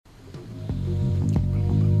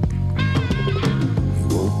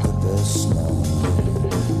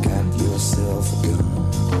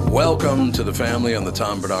Welcome to the family on the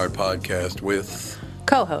Tom Bernard Podcast with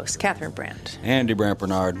co-host Catherine Brandt, Andy Brandt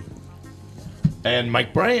Bernard, and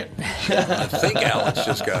Mike Bryant. I think Alex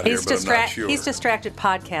just got here, but I'm not sure. He's distracted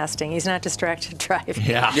podcasting. He's not distracted driving.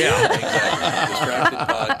 Yeah, exactly. Distracted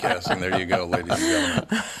podcasting. There you go, ladies and gentlemen.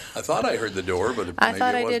 I thought I heard the door, but I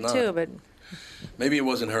thought I did too, but maybe it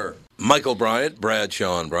wasn't her. Michael Bryant,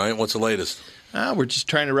 Bradshaw and Bryant, what's the latest? We're just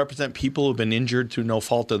trying to represent people who've been injured through no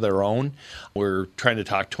fault of their own. We're trying to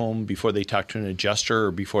talk to them before they talk to an adjuster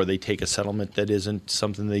or before they take a settlement that isn't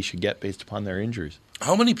something they should get based upon their injuries.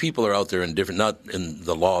 How many people are out there not in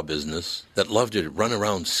the law business, that love to run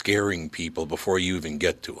around scaring people before you even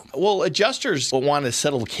get to them? Well, adjusters want to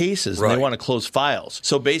settle cases and Right. they want to close files.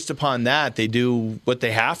 So based upon that, they do what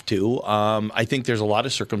they have to. I think there's a lot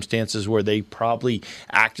of circumstances where they probably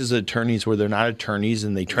act as attorneys where they're not attorneys,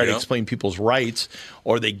 and they try to explain people's rights,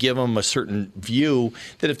 or they give them a certain view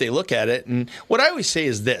that if they look at it. And what I always say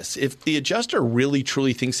is this: if the adjuster really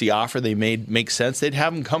truly thinks the offer they made makes sense, they'd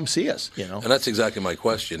have them come see us. And that's exactly my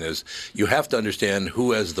question is, you have to understand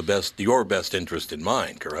who has your best interest in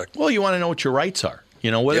mind, correct? Well, you want to know what your rights are.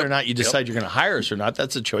 Whether or not you decide you're going to hire us or not,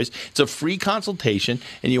 that's a choice. It's a free consultation,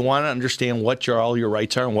 and you want to understand what all your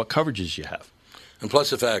rights are and what coverages you have. And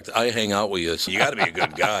plus the fact I hang out with you, so you got to be a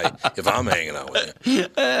good guy if I'm hanging out with you.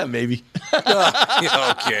 Maybe.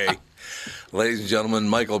 Okay. Ladies and gentlemen,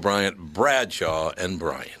 Michael Bryant, Bradshaw, and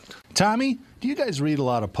Bryant. Tommy, do you guys read a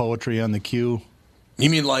lot of poetry on the queue? You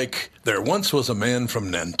mean like, there once was a man from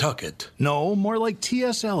Nantucket? No, more like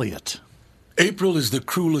T.S. Eliot. April is the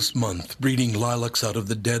cruelest month, breeding lilacs out of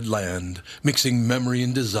the dead land, mixing memory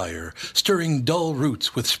and desire, stirring dull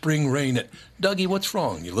roots with spring rain. Dougie, what's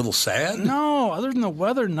wrong? You a little sad? No, other than the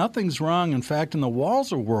weather, nothing's wrong. In fact, in the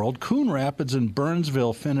Walser world, Coon Rapids and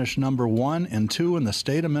Burnsville finished number 1 and 2 in the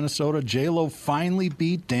state of Minnesota. J-Lo finally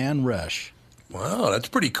beat Dan Resch. Wow, that's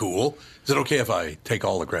pretty cool. Is it okay if I take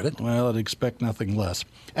all the credit? Well, I'd expect nothing less.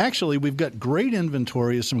 Actually, we've got great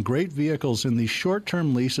inventory of some great vehicles, and these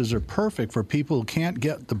short-term leases are perfect for people who can't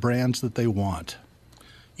get the brands that they want.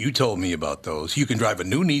 You told me about those. You can drive a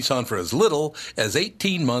new Nissan for as little as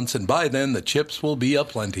 18 months, and by then the chips will be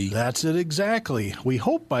aplenty. That's it exactly. We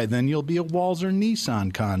hope by then you'll be a Walser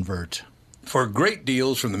Nissan convert. For great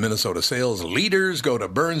deals from the Minnesota sales leaders, go to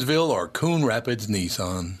Burnsville or Coon Rapids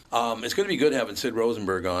Nissan. It's going to be good having Sid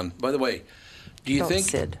Rosenberg on. By the way, do you think...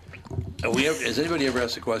 Sid. Has anybody ever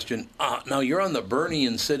asked a question? Now, you're on the Bernie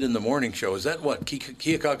and Sid in the Morning Show. Is that what,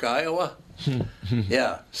 Keokuk, Iowa?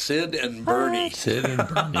 Yeah, Sid and Bernie. Sid and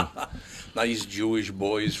Bernie. Nice Jewish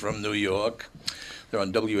boys from New York. They're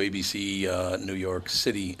on WABC New York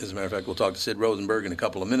City. As a matter of fact, we'll talk to Sid Rosenberg in a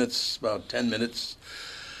couple of minutes, about 10 minutes.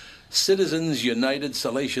 Citizens United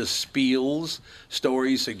Salacious Spiels,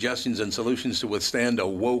 stories, suggestions, and solutions to withstand a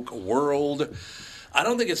woke world. I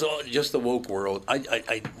don't think it's just the woke world. I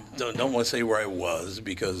don't want to say where I was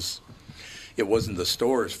because it wasn't the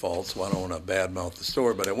store's fault, so I don't want to badmouth the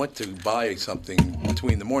store, but I went to buy something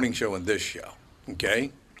between the morning show and this show,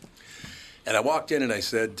 okay? And I walked in and I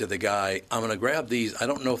said to the guy, I'm going to grab these. I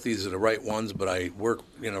don't know if these are the right ones, but I work,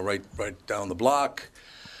 right down the block.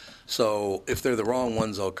 So if they're the wrong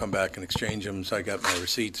ones, I'll come back and exchange them. So I got my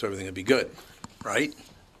receipt, so everything will be good, right?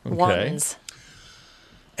 Okay. Ones.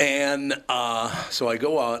 And so I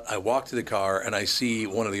go out, I walk to the car, and I see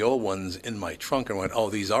one of the old ones in my trunk, and I went, oh,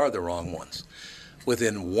 these are the wrong ones.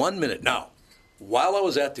 Within 1 minute. Now, while I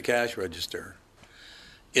was at the cash register,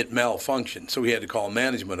 it malfunctioned. So we had to call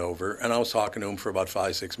management over, and I was talking to him for about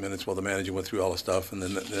 5-6 minutes while the manager went through all the stuff, and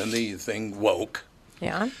then the thing woke.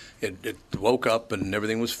 Yeah. It woke up and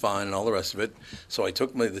everything was fine and all the rest of it. So I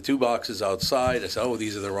took the 2 boxes outside. I said, oh,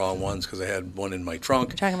 these are the wrong ones because I had one in my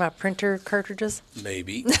trunk. Talking about printer cartridges?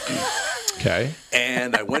 Maybe. Okay.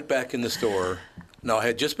 And I went back in the store. Now, I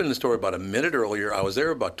had just been in the store about a minute earlier. I was there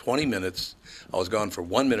about 20 minutes. I was gone for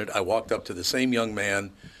 1 minute. I walked up to the same young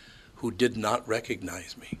man who did not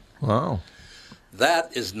recognize me. Wow.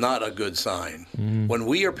 That is not a good sign. When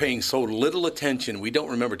we are paying so little attention, we don't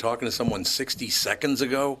remember talking to someone 60 seconds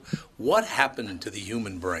ago. What happened to the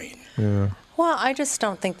human brain? Yeah. Well, I just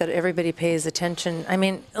don't think that everybody pays attention. I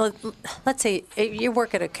mean, let's say you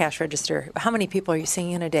work at a cash register. How many people are you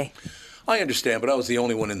seeing in a day? I understand, but I was the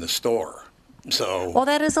only one in the store. So. Well,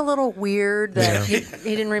 that is a little weird that he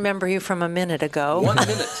didn't remember you from a minute ago. 1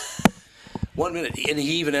 minute. 1 minute. And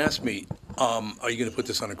he even asked me, are you going to put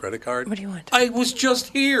this on a credit card? What do you want? I was just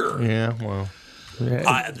here. Yeah, well.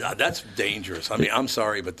 That's dangerous. I mean, I'm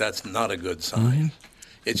sorry, but that's not a good sign.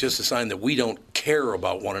 It's just a sign that we don't care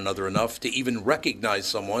about one another enough to even recognize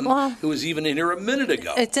someone who was even in here a minute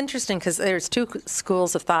ago. It's interesting because there's 2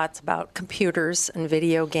 schools of thoughts about computers and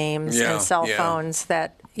video games and cell phones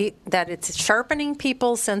that that it's sharpening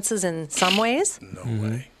people's senses in some ways, No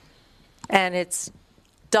way. and it's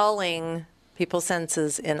dulling people's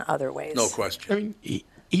senses in other ways. No I question. mean,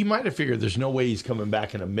 he might have figured there's no way he's coming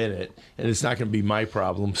back in a minute, and it's not going to be my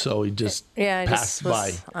problem, so he just Yeah, I passed just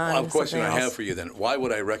was by. on Well, a question something I have else. for you then. Why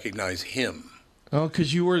would I recognize him? Oh,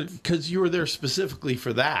 because you were there specifically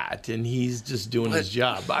for that, and he's just doing his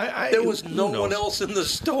job. There was who no knows? one else in the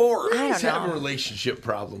store. I don't He's having know. relationship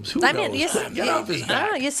problems. Who I knows? mean, Get off his I don't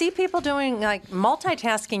know, back. you see people doing, like,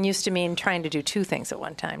 multitasking used to mean trying to do 2 things at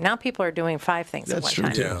one time. Now people are doing 5 things That's at true,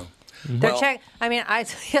 one time. too. Yeah. They're I mean,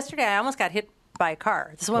 yesterday I almost got hit by a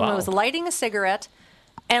car. This woman Wow. was lighting a cigarette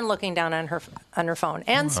and looking down on her phone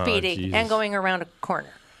and speeding Jesus. and going around a corner.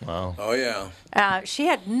 Wow. Oh, yeah. She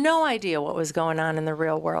had no idea what was going on in the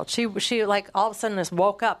real world. She like all of a sudden just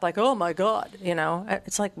woke up like, oh my God, you know.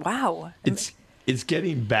 It's like, wow. It's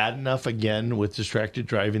getting bad enough again with distracted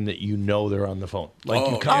driving that you know they're on the phone. Like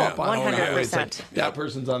you Oh, come yeah. up on a highway, it's like 100%. that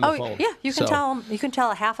person's on the Oh phone. yeah, you can So- tell. You can tell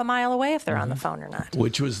a half a mile away if they're on the phone or not.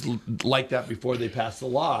 Which was like that before they passed the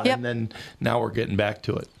law, Yep. and then now we're getting back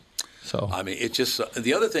to it. So I mean, it just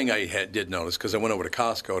the other thing I did notice because I went over to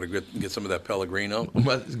Costco to get some of that Pellegrino,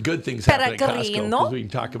 but good things happen at Costco Pellegrino. because we can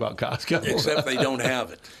talk about Costco. except they don't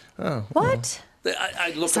have it. What?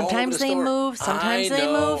 I looked Sometimes all over the they store. move, sometimes I they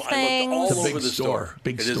know. move I looked all things. It's a big over the store.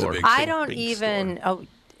 Big It is a store. big I store. don't big even. Oh,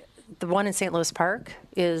 the one in St. Louis Park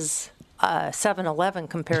is 7-Eleven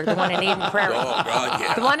compared to the one in Eden Prairie. Oh God,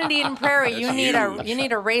 yeah. The one in Eden Prairie, you That's need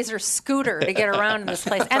huge. a Razor scooter to get around in this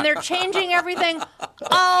place, and they're changing everything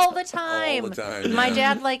all the time. All the time, My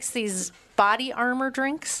yeah. dad likes these body armor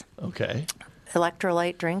drinks, Okay.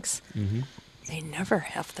 electrolyte drinks. Mm-hmm. They never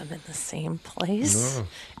have them in the same place.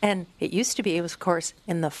 And it used to be, it was, of course,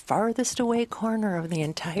 in the farthest away corner of the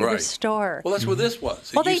entire Right. store. Well, that's where this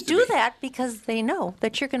was. It Well, they used to do be. that because they know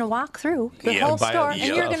that you're going to walk through the Yeah, whole buy store all and the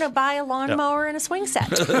you're stuff. going to buy a lawnmower and a swing set.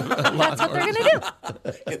 That's what they're going to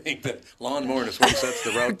do. You think that lawnmower and a swing set's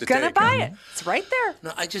the route to Going to take? buy it. It's right there.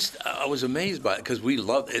 No, I was amazed by it because we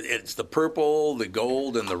love it. It's the purple, the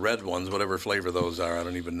gold, and the red ones, whatever flavor those are. I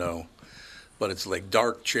don't even know. But it's like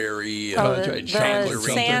dark cherry Oh, and the Chandler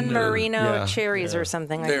San Reed. Marino Yeah, cherries or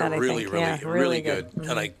something like They're that, I really, think. really, Yeah, really good.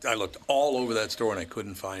 Mm-hmm. And I looked all over that store and I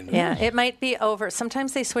couldn't find them. Yeah, it might be over.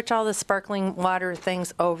 Sometimes they switch all the sparkling water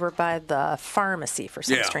things over by the pharmacy for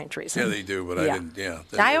some strange reason. Yeah, they do, but I didn't. Yeah,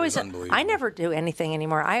 I it always, was unbelievable. I never do anything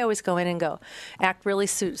anymore. I always go in and act really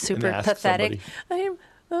super ask pathetic. somebody.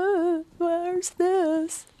 Where's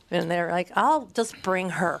this? And they're like, I'll just bring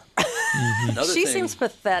her. Another She thing- seems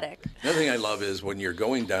pathetic. Another thing I love is when you're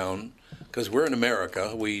going down, because we're in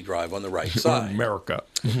America, we drive on the right side. America.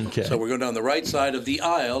 Okay. So we're going down the right side of the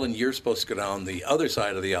aisle, and you're supposed to go down the other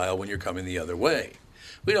side of the aisle when you're coming the other way.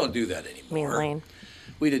 We don't do that anymore. Mean Lane.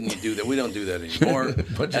 We didn't do that. We don't do that anymore.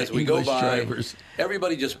 Bunch of As we go English by, drivers.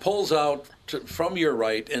 everybody just pulls out from your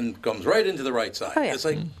right and comes right into the right side. Oh, yeah. It's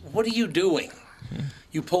like, what are you doing?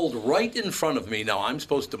 You pulled right in front of me. Now I'm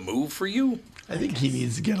supposed to move for you? I think he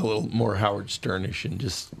needs to get a little more Howard Sternish and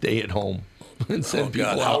just stay at home and send Oh, people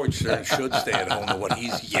God, out. Howard Stern should stay at home with what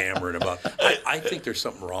he's yammering about. I think there's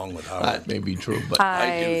something wrong with Howard. That may be true, but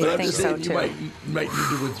I But I'm think just so you too. might need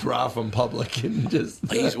to withdraw from public and just.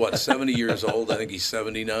 He's what, 70 years old? I think he's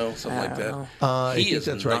 70 now, something like that. I He think is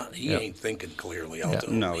that's not. right. He Yeah. ain't thinking clearly. I'll Yeah.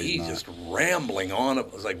 tell you. No, he's not. just rambling on.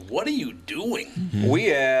 It was like, what are you doing? We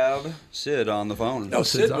have Sid on the phone. No,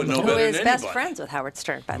 Sid's Sid on would the know phone. Who better is than best anybody. friends with Howard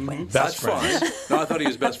Stern, by the way. That's Best friends. fine. No, I thought he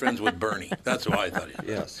was best friends with Bernie. That's who I thought he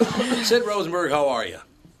was. Yes. Sid Rosenberg, how are you?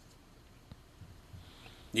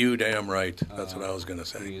 You damn right. That's what I was going to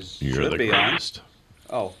say. He's You're should the be on. greatest.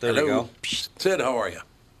 Oh, there Hello. we go. Sid, how are you?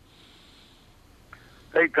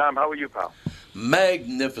 Hey, Tom, how are you, pal?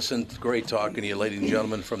 Magnificent. Great talking to you, ladies and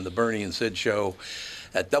gentlemen, from the Bernie and Sid show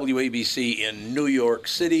at WABC in New York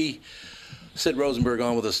City. Sid Rosenberg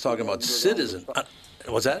on with us talking about citizen.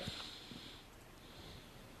 What's that?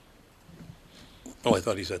 Oh, I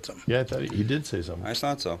thought he said something. Yeah, I thought he did say something. I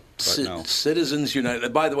thought so, but no. Citizens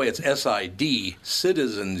United. By the way, it's SID,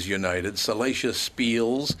 Citizens United. Salacious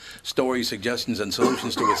spiels, stories, suggestions, and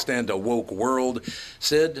solutions to withstand a woke world.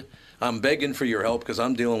 Sid, I'm begging for your help because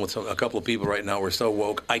I'm dealing with a couple of people right now who are so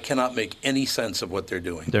woke. I cannot make any sense of what they're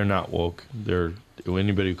doing. They're not woke.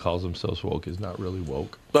 Anybody who calls themselves woke is not really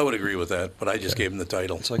woke. I would agree with that, but I just gave him the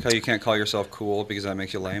title. It's like how you can't call yourself cool because that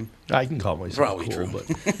makes you lame. I can call myself Probably cool, true.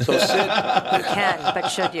 but So, Sid, You can, but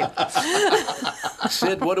should you?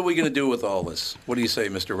 Sid, what are we going to do with all this? What do you say,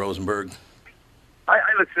 Mr. Rosenberg? I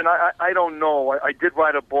listen. I don't know. I did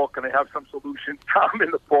write a book, and I have some solutions, Tom,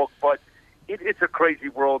 in the book. But it's a crazy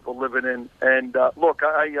world we're living in. And look,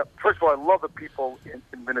 first of all, I love the people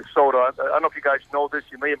in Minnesota. I don't know if you guys know this.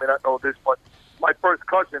 You may or may not know this, but my first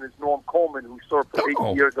cousin is Norm Coleman, who served for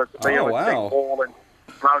 8 years as the mayor of St. Paul and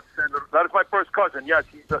Mount Senator. That is my first cousin. Yes,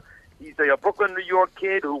 he's a Brooklyn, New York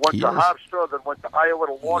kid who went to Hofstra, then went to Iowa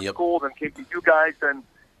to law school, then came to you guys and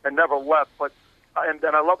never left. But and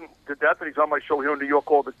I love him to death, and he's on my show here in New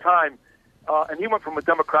York all the time. And he went from a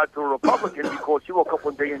Democrat to a Republican because he woke up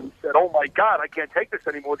one day and he said, "Oh my God, I can't take this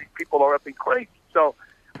anymore. These people are effing crazy." So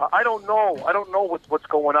I don't know. I don't know what's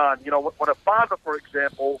going on. You know, when a father, for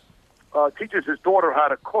example, teaches his daughter how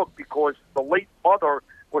to cook because the late mother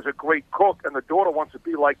was a great cook, and the daughter wants to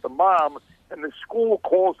be like the mom, and the school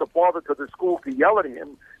calls the father to the school to yell at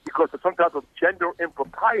him because of some type of gender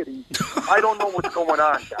impropriety. I don't know what's going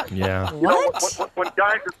on, guys. Yeah. You know, when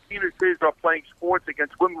guys with penises are playing sports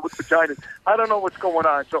against women with vaginas, I don't know what's going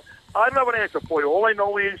on. So I don't have an answer for you. All I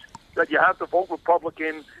know is that you have to vote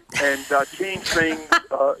Republican and change things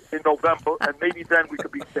in November, and maybe then we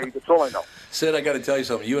could be saved. That's all I know. Sid, I got to tell you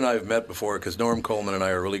something. You and I have met before because Norm Coleman and I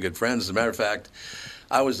are really good friends. As a matter of fact,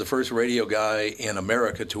 I was the first radio guy in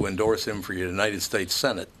America to endorse him for the United States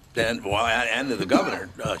Senate and the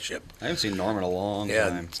governorship. I haven't seen Norm in a long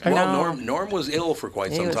time. Well, Norm was ill for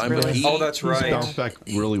quite some time. Really Oh, that's right. He's bounced back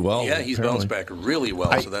really well. Yeah, he's bounced back really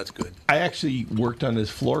well, so that's good. I actually worked on his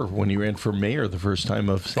floor when he ran for mayor the first time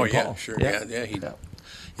of St. Paul. Sure. Yeah,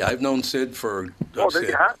 I've known Sid for...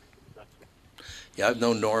 Yeah, I've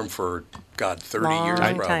known Norm for, 30 years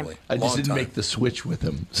probably. I just didn't make the switch with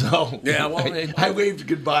him. So yeah, well, I waved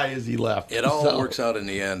goodbye as he left. It all works out in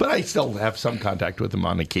the end. But I still have some contact with him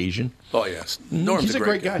on occasion. Oh, yes. He's a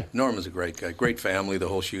great guy. Norm is a great guy. Great family, the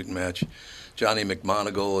whole shooting match. Johnny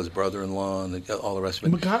McMonagle, his brother-in-law, and all the rest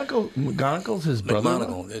of it. McGonagall's his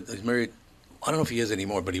brother-in-law? McMonagle. He's married... I don't know if he is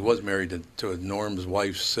anymore, but he was married to Norm's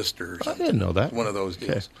wife's sister. I didn't know that. One of those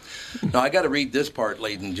deals. Now, I got to read this part,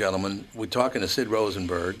 ladies and gentlemen. We're talking to Sid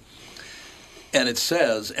Rosenberg, and it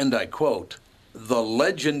says, and I quote, "The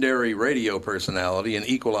legendary radio personality and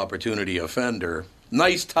equal opportunity offender."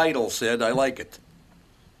 Nice title, Sid. I like it.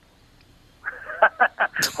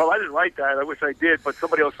 Well, I didn't write that. I wish I did, but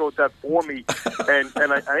somebody else wrote that for me. And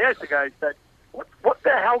I asked the guy, that, what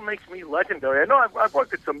the hell makes me legendary? I know I've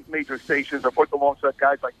worked at some major stations. I've worked alongside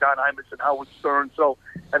guys like Don Imus and Howard Stern.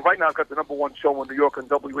 And right now I've got the #1 show in New York on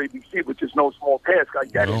WABC, which is no small task. I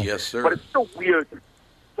get it. Yes, sir. But it's still weird.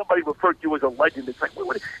 Somebody referred to you as a legend. It's like,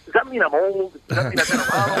 does that mean I'm old? Does that mean I've been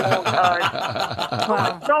around a long time?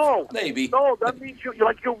 Wow. No. Maybe. No, that means you're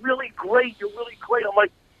really great. You're really great. I'm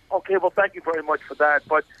like, okay, well, thank you very much for that.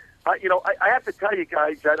 But, I have to tell you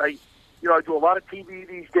guys that I do a lot of TV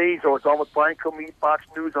these days, or it's on with Brian Kilmeade, Fox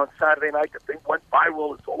News on Saturday night. The thing went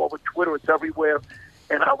viral. It's all over Twitter. It's everywhere.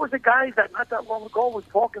 And I was a guy that not that long ago was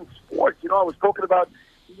talking sports. I was talking about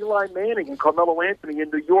Eli Manning and Carmelo Anthony in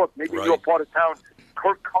New York, maybe in your part of town,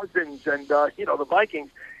 Kirk Cousins and, the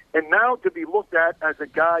Vikings. And now to be looked at as a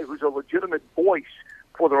guy who's a legitimate voice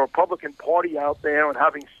for the Republican Party out there and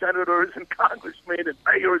having senators and congressmen and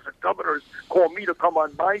mayors and governors call me to come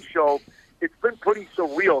on my show, it's been pretty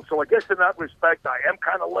surreal. So I guess in that respect, I am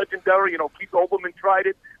kind of legendary. Keith Olbermann tried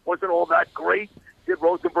it. Wasn't all that great. Sid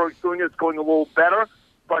Rosenberg's doing it. It's going a little better.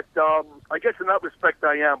 But I guess in that respect,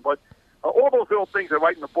 I am. But all those little things I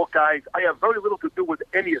write in the book, guys, I have very little to do with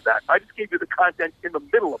any of that. I just gave you the content in the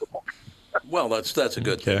middle of the book. Well, that's a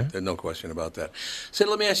good thing. There's no question about that. Sid,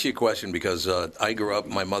 let me ask you a question because I grew up,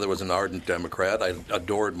 my mother was an ardent Democrat. I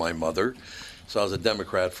adored my mother. So I was a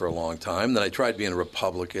Democrat for a long time. Then I tried being a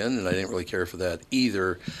Republican, and I didn't really care for that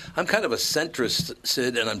either. I'm kind of a centrist,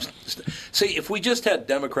 Sid, and if we just had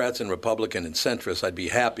Democrats and Republican and centrists, I'd be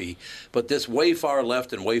happy. But this way far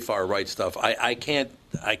left and way far right stuff, I can't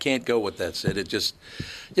go with that, Sid. It just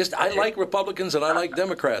I like Republicans and I like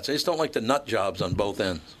Democrats. I just don't like the nut jobs on both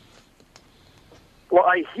ends. Well,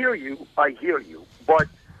 I hear you, but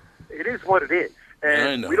it is what it is.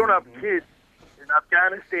 And we don't have kids in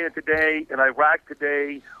Afghanistan today, in Iraq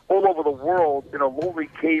today, all over the world in a lonely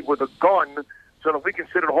cave with a gun so that we can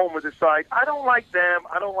sit at home and decide, I don't like them,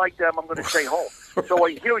 I'm going to stay home. So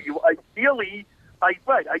I hear you. Ideally,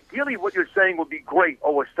 what you're saying would be great.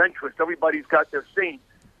 Oh, a centrist, everybody's got their scene.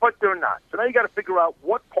 But they're not. So now you got to figure out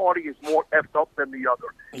what party is more effed up than the other.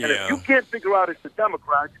 And if you can't figure out it's the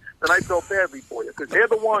Democrats, then I feel badly for you because they're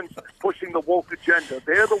the ones pushing the woke agenda.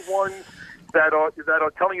 They're the ones that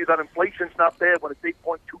are telling you that inflation's not bad when it's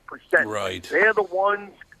 8.2%. Right. They're the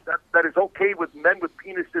ones that is okay with men with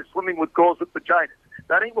penises swimming with girls with vaginas.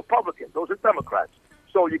 That ain't Republicans. Those are Democrats.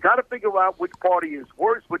 So you got to figure out which party is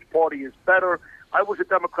worse, which party is better. I was a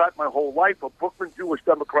Democrat my whole life, a Brooklyn Jewish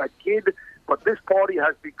Democrat kid, But this party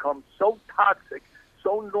has become so toxic,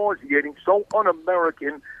 so nauseating, so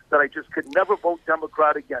un-American that I just could never vote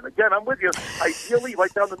Democrat again. Again, I'm with you. Ideally,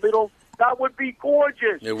 right down the middle, that would be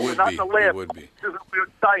gorgeous. It would not be. In the lab. It would be. This is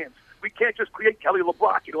weird science. We can't just create Kelly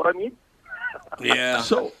LeBrock. You know what I mean? Yeah.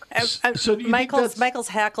 So do you Michael's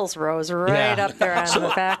hackles rose right up there on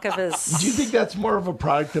the back of his. Do you think that's more of a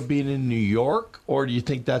product of being in New York, or do you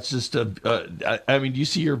think that's just I mean, do you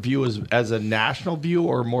see your view as a national view,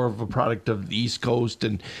 or more of a product of the East Coast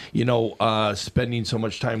and spending so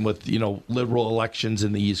much time with liberal elections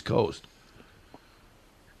in the East Coast?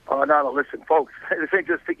 No, listen, folks. This ain't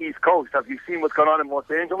just the East Coast. Have you seen what's going on in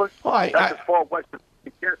Los Angeles? That's as far west as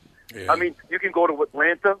it gets. Yeah. I mean, you can go to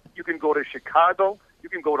Atlanta, you can go to Chicago, you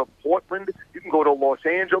can go to Portland, you can go to Los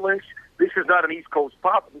Angeles. This is not an East Coast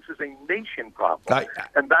problem. This is a nation problem.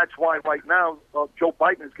 And that's why right now Joe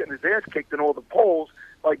Biden is getting his ass kicked in all the polls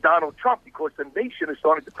by Donald Trump, because the nation is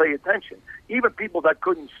starting to pay attention. Even people that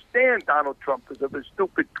couldn't stand Donald Trump because of his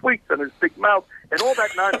stupid tweets and his big mouth and all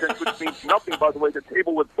that nonsense, which means nothing, by the way, the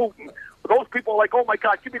table with Putin. But those people are like, oh, my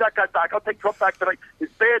God, give me that guy back. I'll take Trump back tonight. His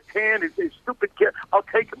bad tan, his stupid kid, I'll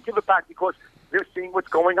take him, give it back, because they're seeing what's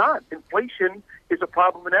going on. Inflation is a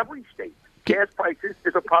problem in every state. Gas prices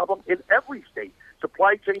is a problem in every state.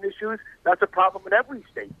 Supply chain issues, that's a problem in every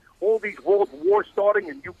state. All these world wars starting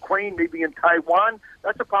in Ukraine, maybe in Taiwan,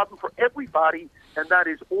 that's a problem for everybody, and that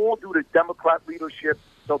is all due to Democrat leadership.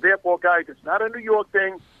 So therefore, guys, it's not a New York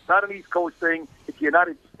thing, it's not an East Coast thing, it's a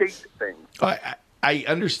United States thing. I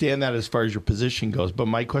understand that as far as your position goes, but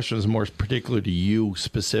my question is more particular to you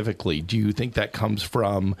specifically. Do you think that comes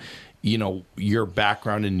from, your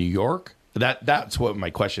background in New York? That's what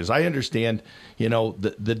my question is. I understand,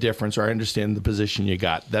 the difference, or I understand the position you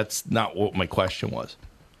got. That's not what my question was.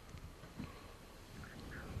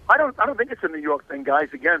 I don't think it's a New York thing, guys.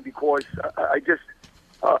 Again, because I just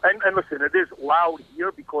and listen, it is loud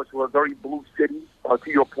here because we're a very blue city.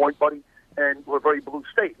 To your point, buddy, and we're a very blue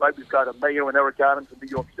state, right? We've got a mayor in Eric Adams in New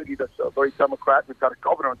York City that's very Democrat. We've got a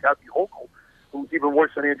governor in Kathy Hochul who's even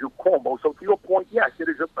worse than Andrew Cuomo. So to your point, yes,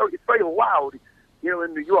 it's very loud here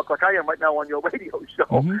in New York, like I am right now on your radio show.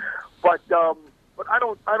 Mm-hmm. But I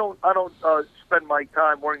don't spend my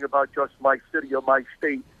time worrying about just my city or my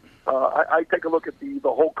state. I take a look at the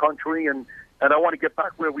whole country, and I want to get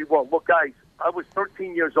back where we were. Look, guys, I was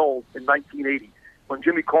 13 years old in 1980 when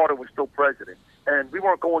Jimmy Carter was still president, and we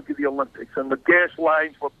weren't going to the Olympics, and the gas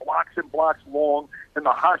lines were blocks and blocks long, and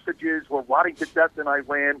the hostages were rotting to death in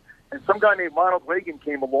Iran, and some guy named Ronald Reagan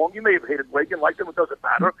came along. You may have hated Reagan, liked him, it doesn't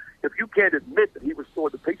matter. If you can't admit that he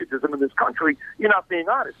restored the patriotism in this country, you're not being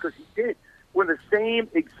honest, because he did. We're in the same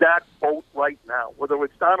exact boat right now, whether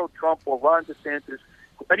it's Donald Trump or Ron DeSantis,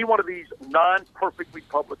 any one of these non-perfect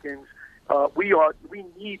Republicans. We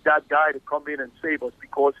need that guy to come in and save us,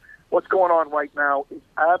 because what's going on right now is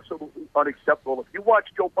absolutely unacceptable. If you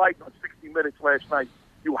watched Joe Biden on 60 Minutes last night,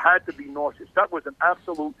 you had to be nauseous. That was an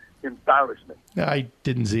absolute embarrassment. I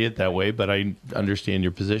didn't see it that way, but I understand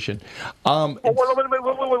your position. Wait, what do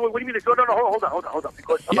you mean? No, hold on,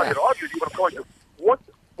 because I'm not going to argue with you, but I'm going to.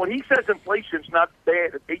 When he says inflation's not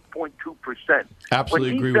bad at 8.2%,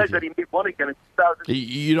 absolutely agree with you. When he says that he made money again in 2000,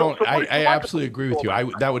 you don't. I absolutely agree with you.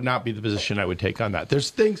 That would not be the position I would take on that. There's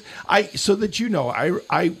things so that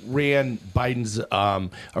I ran Biden's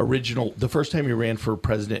original. The first time he ran for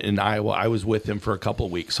president in Iowa, I was with him for a couple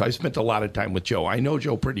of weeks. So I spent a lot of time with Joe. I know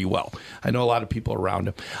Joe pretty well. I know a lot of people around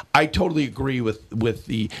him. I totally agree with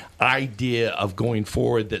the idea of going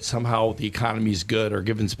forward that somehow the economy is good, or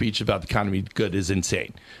giving speech about the economy good is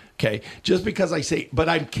insane. Okay, just because I say, but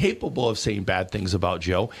I'm capable of saying bad things about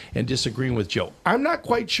Joe and disagreeing with Joe. I'm not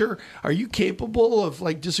quite sure. Are you capable of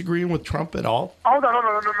disagreeing with Trump at all? Oh no!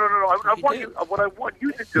 What I want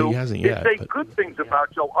you to do is say good things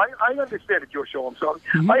about Joe. I understand it's your show. I'm sorry.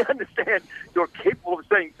 Mm-hmm. I understand you're capable of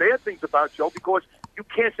saying bad things about Joe because you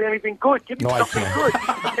can't say anything good. Give me something good.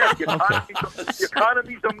 The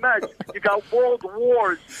economy's a mess. You got world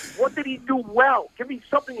wars. What did he do well? Give me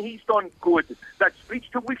something he's done good. That speech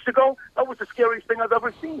 2 weeks ago, that was the scariest thing I've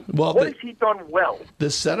ever seen. Well, what has he done well? The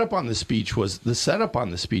setup on the speech was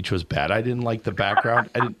bad. I didn't like the background.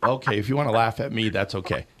 Okay, if you want to laugh at me, that's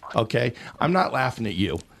okay. Okay, I'm not laughing at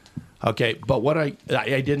you. Okay, but what I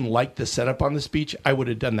didn't like the setup on the speech. I would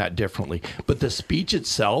have done that differently. But the speech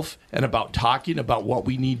itself, and about talking about what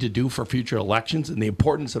we need to do for future elections and the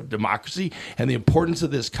importance of democracy and the importance of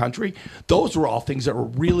this country, those were all things that were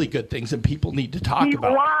really good things and people need to talk about.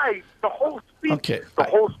 He lied. The whole speech. Okay. The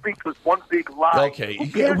whole speech was one big lie. Okay.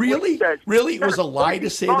 Really? Really? It was a lie to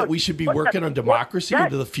say that we should be working on democracy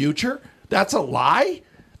into the future? That's a lie?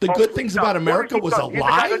 The good things about America was a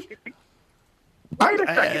lie? Wait a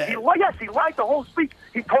second. He lied the whole speech.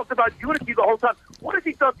 He talked about unity the whole time. What has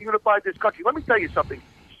he done to unify this country? Let me tell you something.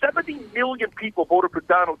 70 million people voted for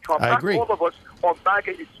Donald Trump. I agree. Not all of us are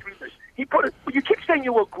MAGA extremists. He put it. You keep saying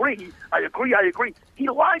you agree. I agree. He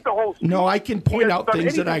lied the whole speech. No, I can point out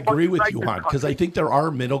things that I agree with you on because I think there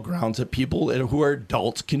are middle grounds that people who are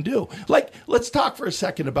adults can do. Like, let's talk for a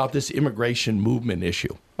second about this immigration movement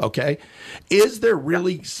issue. Okay, is there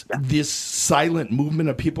really this silent movement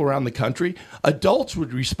of people around the country? Adults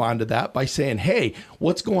would respond to that by saying, "Hey,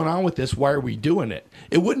 what's going on with this? Why are we doing it?"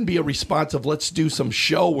 It wouldn't be a response of "Let's do some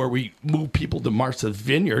show where we move people to Martha's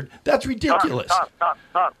Vineyard." That's ridiculous.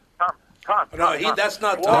 Tom. No, that's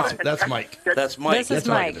not Tom. That's Mike. That's Mike. This is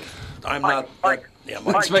Mike. I'm not. Mike. Yeah,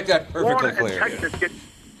 Mike. Let's make that perfectly Florida and clear. Texas get,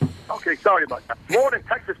 okay, sorry about that. Florida and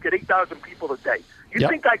Texas get 8,000 people a day. You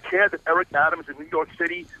think I care that Eric Adams in New York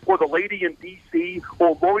City or the lady in D.C.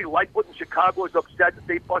 or Lori Lightfoot in Chicago is upset that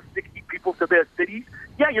they bust 60 people to their cities?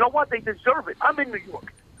 Yeah, you know what? They deserve it. I'm in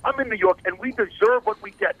New York, and we deserve what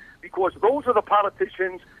we get because those are the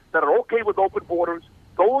politicians that are okay with open borders.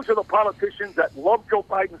 Those are the politicians that love Joe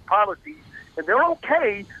Biden's policies. And they're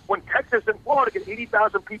okay when Texas and Florida get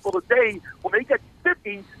 80,000 people a day. When they get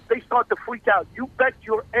 50, they start to freak out. You bet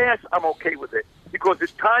your ass I'm okay with it. Because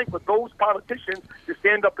it's time for those politicians to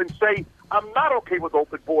stand up and say, I'm not okay with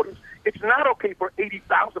open borders. It's not okay for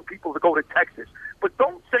 80,000 people to go to Texas. But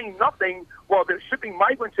don't say nothing while they're shipping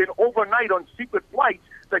migrants in overnight on secret flights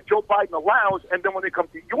that Joe Biden allows. And then when they come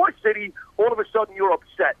to your city, all of a sudden you're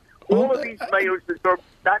upset. All of these mayors deserve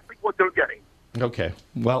exactly what they're getting. Okay,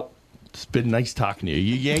 well, it's been nice talking to you.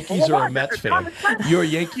 You Yankees or a Mets fan? You're a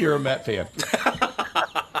Yankee or a Met fan?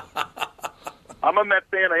 I'm a Met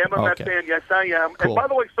fan. I am a Met fan. Yes, I am. Cool. And by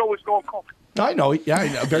the way, so is Norm Coleman. I know. Yeah, I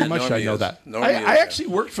know. Very much I know that. I is. actually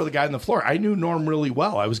worked for the guy on the floor. I knew Norm really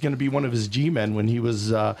well. I was going to be one of his G-men when he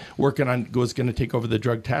was was going to take over the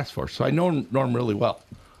drug task force. So I know Norm really well.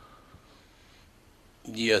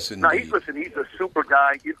 Yes, indeed. Now, he's a super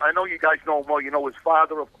guy. I know you guys know him well. You know his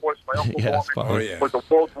father, of course, my Uncle Yes, Norman, was a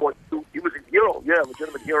World War II. He was a hero,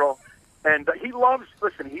 legitimate hero. And he loves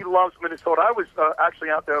Minnesota. I was actually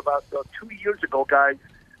out there about 2 years ago, guys,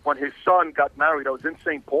 when his son got married. I was in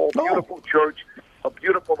St. Paul, beautiful church, a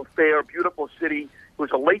beautiful affair, beautiful city. It was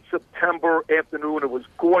a late September afternoon. It was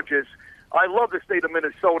gorgeous. I love the state of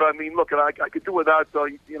Minnesota. I mean, look, I could do without,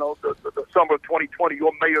 the summer of 2020.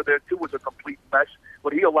 Your mayor there, too, was a complete mess.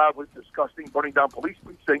 What he allowed was disgusting, burning down police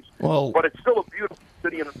precincts. Well, but it's still a beautiful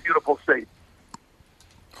city and a beautiful state.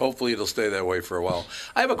 Hopefully it'll stay that way for a while.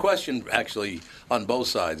 I have a question, actually, on both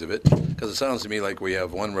sides of it, because it sounds to me like we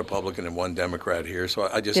have one Republican and one Democrat here. So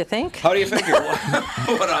I just... You think? How do you figure?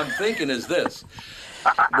 What I'm thinking is this.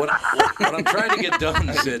 What I'm trying to get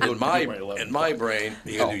done, Sid, in my brain...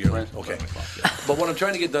 You can do your own. Okay. But what I'm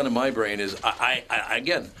trying to get done in my brain is,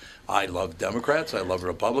 I love Democrats, I love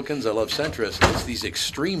Republicans, I love centrists. It's these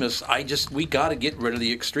extremists. We got to get rid of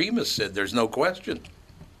the extremists, Sid. There's no question.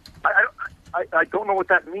 I don't know what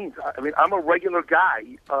that means. I mean, I'm a regular guy.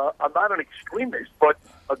 I'm not an extremist, but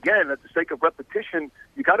again, at the sake of repetition,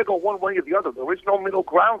 you got to go one way or the other. There is no middle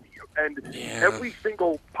ground here. And every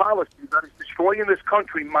single policy that is destroying this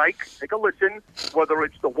country, Mike, take a listen, whether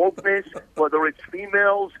it's the wokeness, whether it's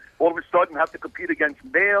females, all of a sudden have to compete against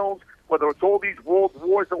males, whether it's all these world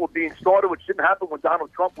wars that were being started, which didn't happen when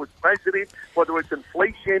Donald Trump was president, whether it's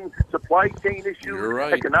inflation, supply chain issues,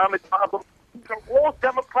 economic problems. These are all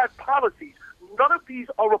Democrat policies. None of these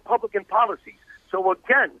are Republican policies. So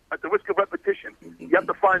again, at the risk of repetition, you have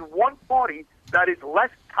to find one party that is less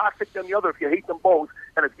toxic than the other if you hate them both.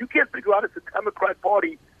 And if you can't figure out it's a Democrat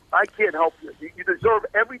party, I can't help you. You deserve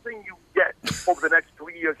everything you get over the next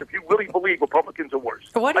 3 years if you really believe Republicans are worse.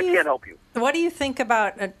 I can't help you. What do you think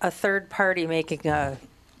about a third party making an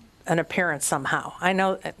appearance somehow? I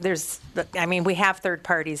know we have third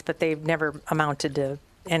parties, but they've never amounted to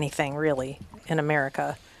anything really in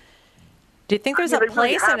America. Do you think there's a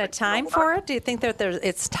place and a time for it? Do you think that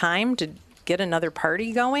it's time to get another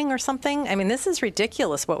party going or something? I mean, this is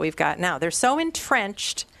ridiculous what we've got now. They're so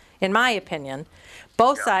entrenched, in my opinion.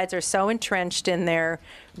 Both sides are so entrenched in their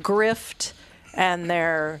grift and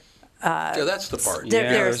their that's the part.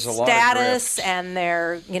 Their status and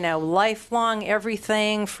their, lifelong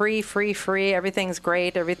everything, free, everything's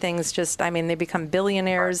great, everything's just, they become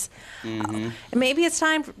billionaires. Mm-hmm. Maybe it's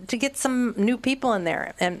time to get some new people in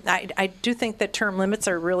there. And I do think that term limits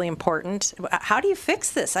are really important. How do you fix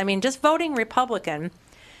this? Just voting Republican,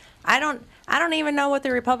 I don't even know what the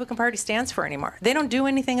Republican Party stands for anymore. They don't do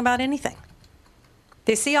anything about anything.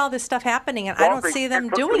 They see all this stuff happening, and I don't see them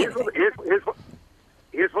doing anything.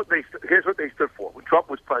 Here's what they stood for when Trump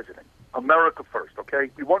was president. America first, okay?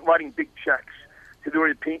 We weren't writing big checks to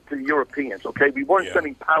the Europeans. Okay, we weren't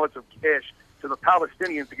sending pallets of cash to the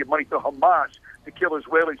Palestinians to give money to Hamas to kill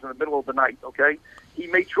Israelis in the middle of the night. Okay, he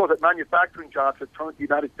made sure that manufacturing jobs returned to the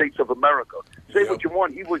United States of America. Say what you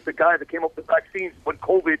want, he was the guy that came up with vaccines when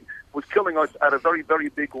COVID was killing us at a very, very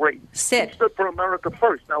big rate. Sid. He stood for America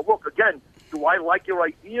first. Now, look, again, do I like your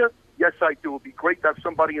idea? Yes, I do. It would be great to have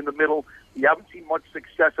somebody in the middle. We haven't seen much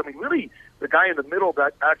success. I mean, really, the guy in the middle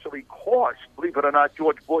that actually cost, believe it or not,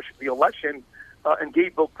 George Bush the election and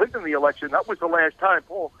gave Bill Clinton the election, that was the last time,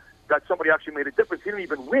 Paul, that somebody actually made a difference. He didn't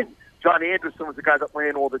even win. John Anderson was the guy that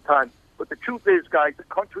ran all the time. But the truth is, guys, the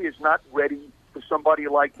country is not ready for somebody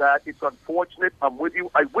like that. It's unfortunate. I'm with you.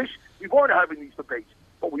 I wish we weren't having these debates.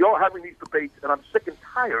 But we are having these debates, and I'm sick and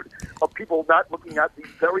tired of people not looking at the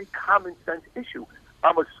very common sense issue.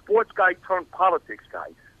 I'm a sports guy turned politics guy.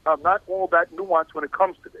 I'm not all that nuanced when it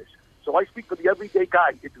comes to this. So I speak for the everyday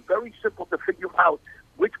guy. It's very simple to figure out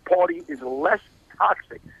which party is less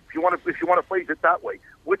toxic, if you want to phrase it that way.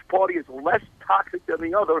 Which party is less toxic than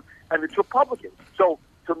the other, and it's Republicans. So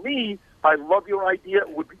to me, I love your idea. It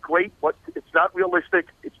would be great, but it's not realistic.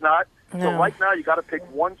 It's not. No. So right now, you got to pick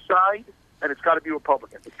one side, and it's got to be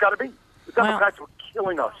Republican. It's got to be. The Democrats are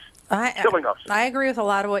killing us. Killing us. I agree with a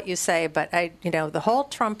lot of what you say, but the whole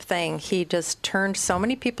Trump thing, he just turned so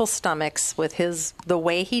many people's stomachs with the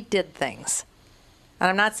way he did things. And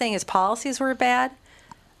I'm not saying his policies were bad.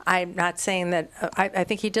 I'm not saying that. I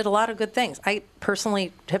think he did a lot of good things. I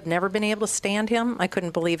personally have never been able to stand him. I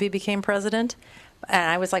couldn't believe he became president. And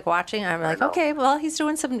I was like watching. I'm like, okay, well, he's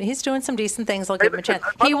doing some decent things. I'll give him a chance.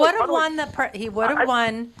 He would have won He would have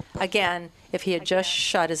won again if he had just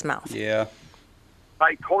shut his mouth. Yeah.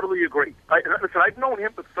 I totally agree. Listen, I've known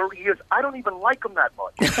him for 30 years. I don't even like him that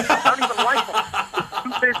much. I don't even like him.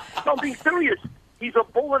 The truth is, no, I'm being serious. He's a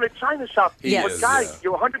bull in a china shop. But guys,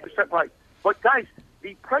 you're 100% right. But guys,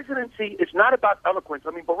 the presidency is not about eloquence.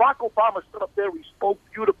 I mean, Barack Obama stood up there. He spoke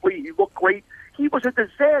beautifully. He looked great. He was a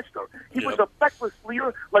disaster. He was a feckless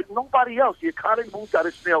leader like nobody else. The economy moved at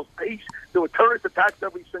a snail's pace. There were terrorist attacks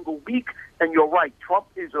every single week. And you're right. Trump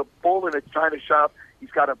is a bull in a china shop. He's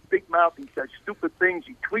got a big mouth. He says stupid things.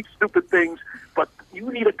 He tweets stupid things. But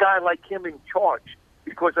you need a guy like him in charge,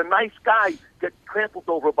 because a nice guy gets trampled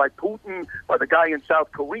over by Putin, by the guy in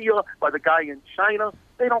South Korea, by the guy in China.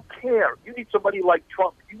 They don't care. You need somebody like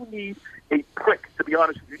Trump. You need a prick, to be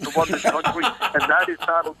honest with you, to run this country, and that is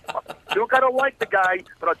Donald Trump. You don't got to like the guy,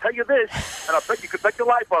 but I'll tell you this, and I bet you could bet your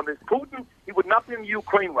life on this. Putin, he would not be in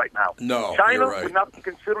Ukraine right now. No, China you're right. would not be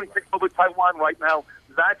considering taking over Taiwan right now.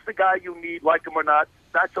 That's the guy you need, like him or not.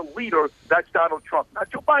 That's a leader. That's Donald Trump.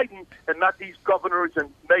 Not Joe Biden, and not these governors and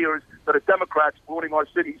mayors that are Democrats ruining our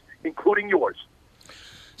cities, including yours.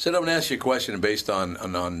 So I'm going to ask you a question based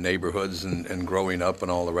on neighborhoods and growing up and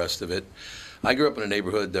all the rest of it. I grew up in a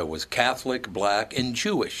neighborhood that was Catholic, black, and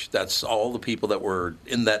Jewish. That's all the people that were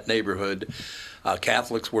in that neighborhood.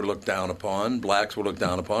 Catholics were looked down upon, blacks were looked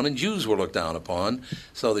down upon, and Jews were looked down upon.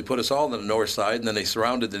 So they put us all on the north side, and then they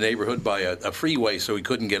surrounded the neighborhood by a freeway so we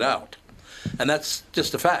couldn't get out. And that's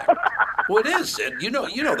just a fact. Well, it is. You know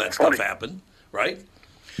that stuff happened, right?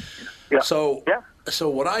 Yeah. So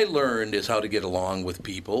what I learned is how to get along with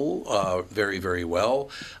people very, very well.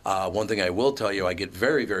 One thing I will tell you, I get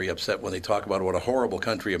very, very upset when they talk about what a horrible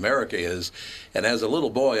country America is. And as a little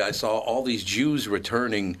boy, I saw all these Jews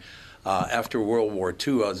returning after World War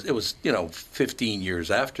II. It was 15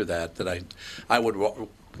 years after that I would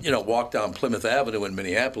walk down Plymouth Avenue in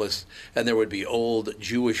Minneapolis, and there would be old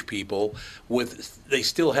Jewish people they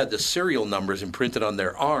still had the serial numbers imprinted on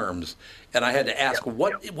their arms. And I had to ask,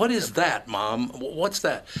 what is that, Mom? What's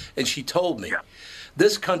that? And she told me,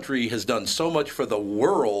 this country has done so much for the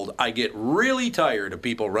world, I get really tired of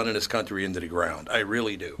people running this country into the ground. I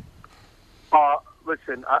really do.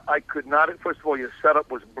 Listen, I could not, first of all, your setup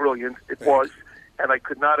was brilliant. It was. And I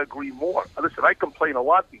could not agree more. Listen, I complain a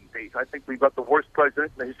lot these days. I think we've got the worst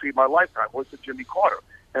president in the history of my lifetime, worse than Jimmy Carter.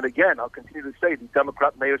 And again, I'll continue to say the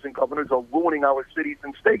Democrat mayors and governors are ruining our cities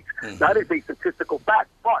and states. Mm-hmm. That is a statistical fact.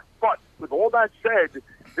 But with all that said,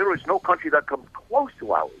 there is no country that comes close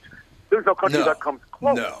to ours. There's no country that comes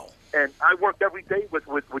close. No. And I work every day with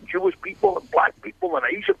Jewish people and black people and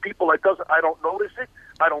Asian people. I don't notice it.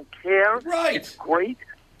 I don't care. Right. It's great.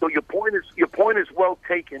 So your point is well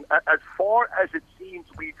taken. As far as it seems,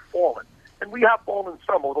 we've fallen. And we have fallen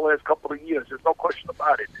some over the last couple of years. There's no question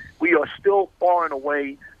about it. We are still far and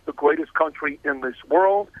away the greatest country in this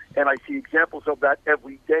world, and I see examples of that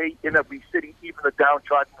every day in every city, even the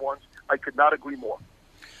downtrodden ones. I could not agree more.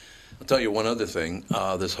 I'll tell you one other thing.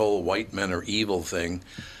 This whole white men are evil thing.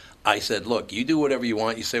 I said, look, you do whatever you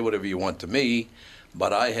want. You say whatever you want to me,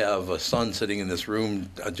 but I have a son sitting in this room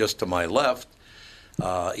just to my left.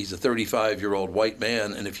 He's a 35-year-old white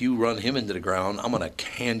man, and if you run him into the ground, I'm going to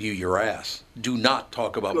hand you your ass. Do not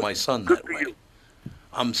talk about my son that way. You.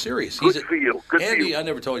 I'm serious. Good for you. Good Andy, for you. I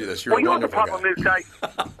never told you this. You're well, a wonderful guy. Well, you know what the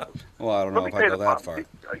problem is, guys? Well, I don't know if I go that far.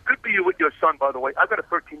 Good for you with your son, by the way. I've got a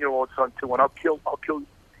 13-year-old son, too, and I'll kill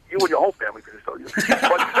you and your whole family for this, tell you.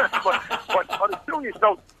 But on a serious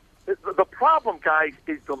note, the problem, guys,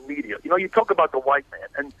 is the media. You know, you talk about the white man,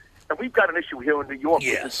 and we've got an issue here in New York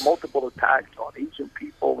with multiple attacks on Asian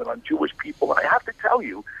people and on Jewish people, and I have to tell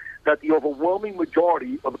you that the overwhelming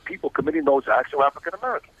majority of the people committing those acts are African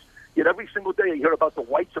Americans. Yet every single day you hear about the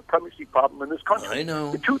white supremacy problem in this country. I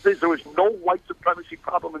know. The truth is there is no white supremacy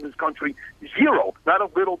problem in this country. Zero. Not a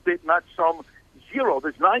little bit, not some. Zero.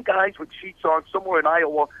 There's 9 guys with sheets on somewhere in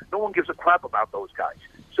Iowa. No one gives a crap about those guys.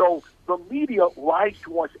 So the media lies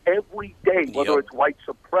to us every day, whether it's white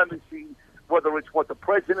supremacy, whether it's what the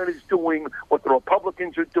president is doing, what the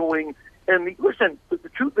Republicans are doing. And listen, the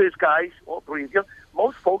truth is, guys, all three of you,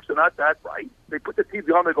 most folks are not that right. They put the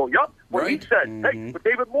TV on, they go, yup, what he said. Hey, what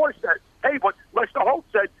David Moore said. Hey, what Lester Holt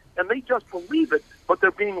said. And they just believe it, but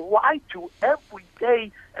they're being lied to every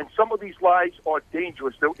day, and some of these lies are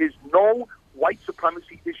dangerous. There is no white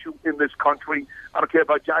supremacy issue in this country. I don't care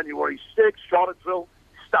about January 6th, Charlottesville.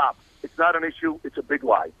 Stop. It's not an issue. It's a big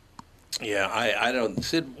lie. Yeah, I don't.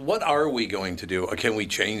 Sid, what are we going to do? Can we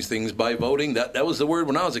change things by voting? That was the word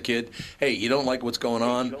when I was a kid. Hey, you don't like what's going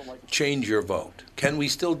on? Change your vote. Can we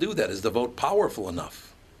still do that? Is the vote powerful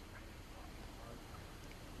enough?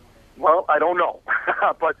 Well, I don't know.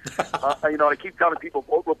 But, I keep telling people,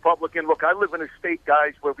 vote Republican. Look, I live in a state,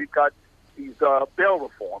 guys, where we've got these bail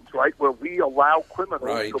reforms, right, where we allow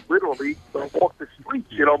criminals to literally walk the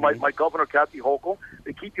streets. You know, my governor, Kathy Hochul,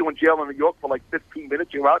 they keep you in jail in New York for like 15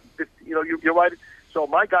 minutes. You're out, you're right. So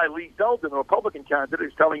my guy, Lee Zeldin, the Republican candidate,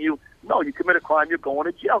 is telling you, no, you commit a crime, you're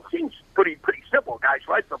going to jail. Seems pretty simple, guys,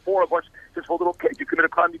 right? The 4 of us, just for little kids, you commit a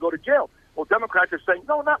crime, you go to jail. Well, Democrats are saying,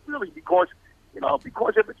 no, not really, because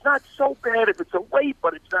if it's not so bad, if it's a rape,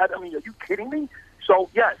 but it's not, are you kidding me? So,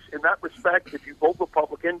 yes, in that respect, if you vote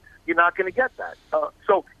Republican, you're not going to get that.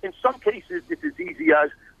 So, in some cases, it's as easy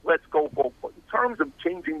as let's go vote. But in terms of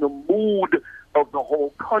changing the mood of the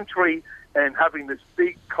whole country and having this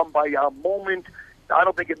big come-by-our moment, I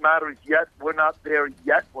don't think it matters yet. We're not there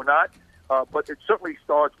yet. We're not. But it certainly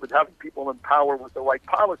starts with having people in power with the right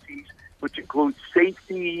policies, which include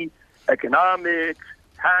safety, economics,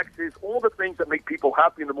 taxes, all the things that make people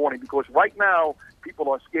happy in the morning. Because right now,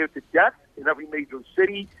 people are scared to death in every major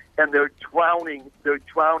city, and they're drowning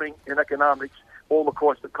in economics all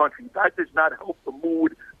across the country. That does not help the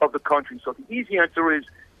mood of the country. So the easy answer is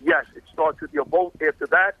yes, it starts with your vote. After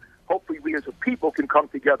that, hopefully we as a people can come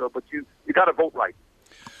together, but you got to vote right.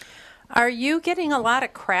 Are you getting a lot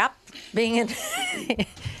of crap being in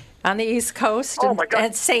on the East Coast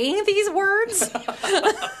and saying these words?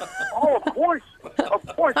 Oh, of course.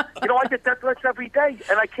 I get death threats every day,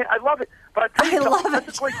 and I love it. But I tell you something,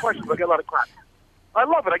 that's a great question. I get a lot of crap. I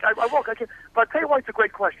love it. I can't. But I tell you why it's a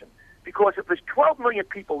great question. Because if there's 12 million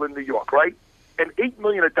people in New York, right, and 8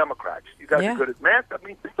 million are Democrats, you guys are good at math, that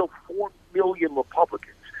means there's still 4 million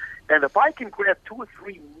Republicans. And if I can grab 2 or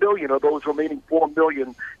 3 million of those remaining 4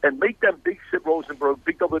 million and make them big Sid Rosenberg,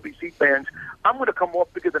 big WBC fans, I'm going to come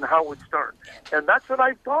off bigger than Howard Stern. And that's what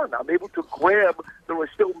I've done. I'm able to grab, there are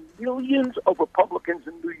still millions of Republicans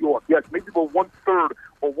in New York. Yes, maybe we're 1/3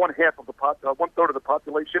 or 1/2 of the 1/3 of the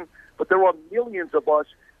population, but there are millions of us,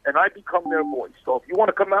 and I become their voice. So if you want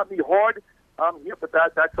to come at me hard, I'm here for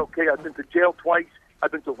that. That's okay. I've been to jail twice.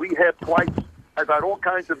 I've been to rehab twice. I've had all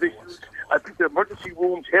kinds of issues. I've been to emergency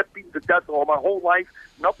rooms, half beaten to death all my whole life.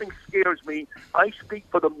 Nothing scares me. I speak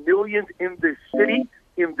for the millions in this city,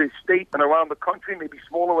 in this state, and around the country, maybe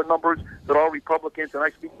smaller in numbers, that are Republicans, and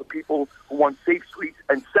I speak for people who want safe streets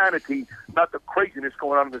and sanity, not the craziness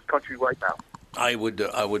going on in this country right now. I would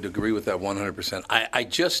agree with that 100%. I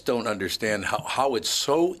just don't understand how it's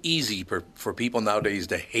so easy for people nowadays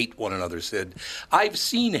to hate one another, Sid. I've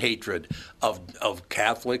seen hatred of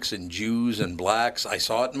Catholics and Jews and blacks. I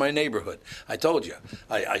saw it in my neighborhood. I told you.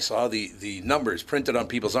 I saw the numbers printed on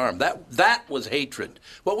people's arms. That was hatred.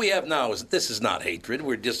 What we have now this is not hatred.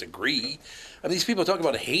 We disagree. I mean, these people talk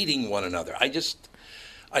about hating one another.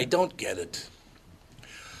 I don't get it.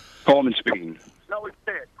 Coleman speaking. No, it's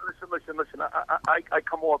bad. Listen. I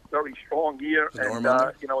come off very strong here, and it's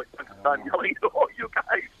not yelling at all you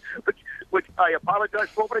guys, which I apologize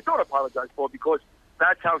for, but I don't apologize for because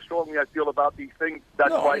that's how strongly I feel about these things.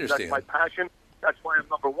 That's my passion. That's why I'm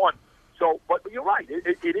number one. So, but you're right.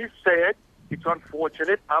 It is sad. It's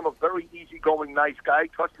unfortunate. I'm a very easygoing, nice guy.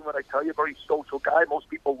 Trust me when I tell you, very social guy. Most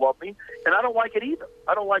people love me, and I don't like it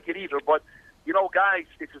either. But guys,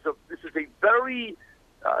 this is a very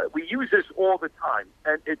we use this all the time,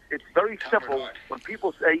 and it's very simple. When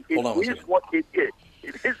people say it is what it is,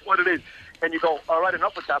 it is what it is, and you go, all right,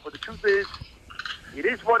 enough with that. But the truth is, it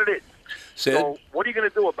is what it is. Sid? So what are you going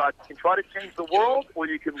to do about it? You can try to change the world, or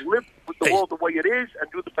you can live with the world the way it is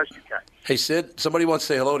and do the best you can. Hey, Sid, somebody wants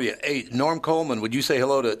to say hello to you. Hey, Norm Coleman, would you say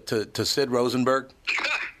hello to Sid Rosenberg?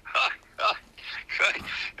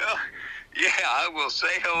 Yeah, I will say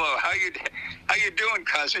hello. How you doing,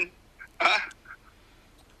 cousin? Huh?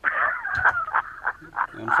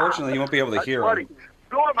 Unfortunately, you won't be able to hear him.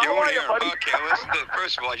 Norm, You how won't are you, hear him. buddy? Okay, listen.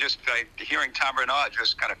 First of all, hearing Tom Bernard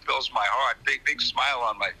just kind of fills my heart. Big smile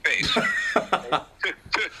on my face. Two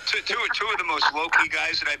of the most low-key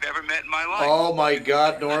guys that I've ever met in my life. Oh, my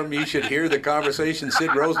God, Norm, you should hear the conversation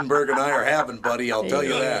Sid Rosenberg and I are having, buddy. I'll tell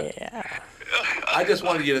you that. Yeah. I just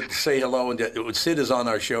wanted you to say hello. And Sid is on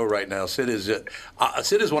our show right now. Sid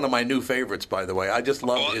is one of my new favorites, by the way. I just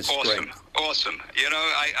love his strength. Awesome.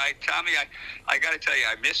 Tommy, I got to tell you,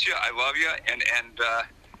 I miss you. I love you, and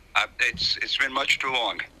it's been much too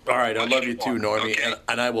long. All right, I love you too, Normie, Okay.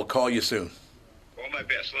 and I will call you soon. All my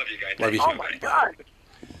best. Love you guys. Love you Oh too. my God!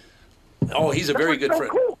 Oh, he's a very good so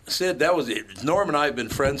friend. cool. Sid, that was it. Norm and I have been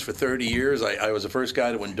friends for 30 years. I was the first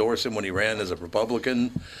guy to endorse him when he ran as a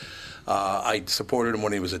Republican. I supported him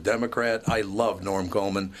when he was a Democrat. I love Norm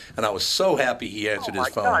Coleman, and I was so happy he answered his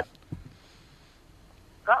phone. God.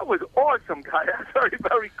 That was awesome, guy. That's very,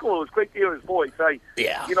 very cool. It was great to hear his voice.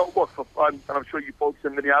 Yeah. Look, for fun, and I'm sure you folks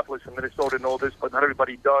in Minneapolis and Minnesota know this, but not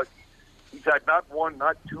everybody does. He's had not one,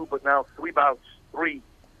 not two, but now three bouts,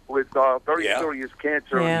 with very serious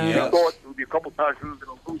cancer. Yeah. He Yes. thought it would be a couple times we were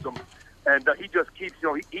going to lose him. And he just keeps,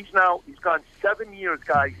 he's gone 7 years,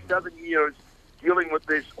 guys, 7 years dealing with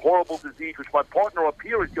this horrible disease, which my partner up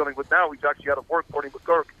here is dealing with now. He's actually out of work, Tony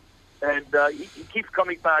McGurk. And he keeps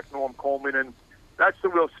coming back, Norm Coleman, and that's the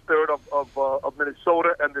real spirit of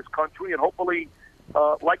Minnesota and this country. And hopefully,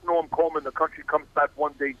 like Norm Coleman, the country comes back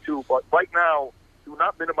one day too. But right now, do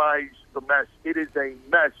not minimize the mess. It is a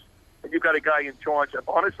mess, and you've got a guy in charge that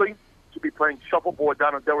honestly should be playing shuffleboard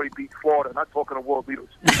down in Delray Beach, Florida, not talking to world leaders.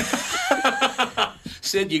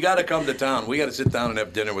 Sid, you got to come to town. We got to sit down and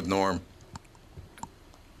have dinner with Norm.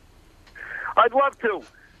 I'd love to.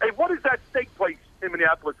 Hey, what is that steak place in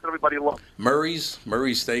Minneapolis that everybody loves? Murray's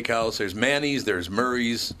Steakhouse. There's Manny's. There's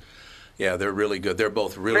Murray's. Yeah, they're really good. They're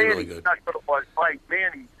both really, really good. That's what it was. Right,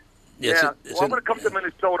 Manny's. Yes, Yeah. Well, I'm going to come to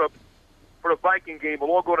Minnesota for a Viking game.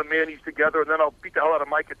 We'll all go to Manny's together, and then I'll beat the hell out of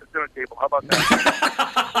Mike at the dinner table. How about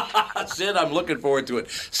that? Sid, I'm looking forward to it.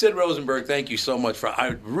 Sid Rosenberg, thank you so much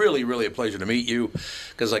really a pleasure to meet you.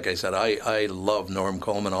 Because like I said, I love Norm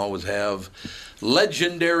Coleman, always have.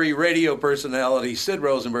 Legendary radio personality, Sid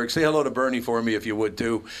Rosenberg. Say hello to Bernie for me if you would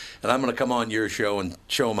too. And I'm going to come on your show and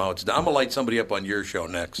show him how it's done. I'm going to light somebody up on your show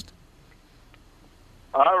next.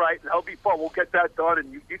 All right, that'll be fun. We'll get that done,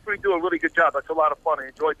 and you three do a really good job. That's a lot of fun. I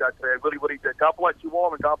enjoyed that today. I really, really did. God bless you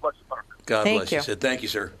all, and God bless America. God Thank bless you, you. Sid. Thank you,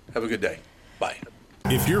 sir. Have a good day. Bye.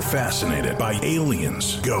 If you're fascinated by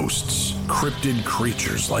aliens, ghosts, cryptid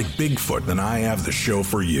creatures like Bigfoot, then I have the show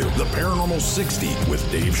for you. The Paranormal 60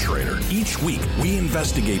 with Dave Schrader. Each week, we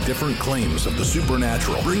investigate different claims of the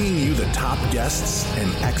supernatural, bringing you the top guests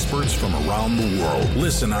and experts from around the world.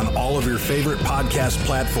 Listen on all of your favorite podcast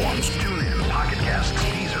platforms. Tune in, Pocket Cast,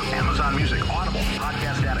 Deezer, Amazon Music, Audible,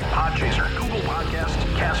 Podcast Addict, Podchaser, Google Podcasts,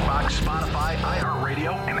 Castbox, Spotify,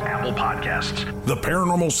 iHeartRadio, and Apple Podcasts. The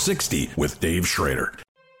Paranormal 60 with Dave Schrader.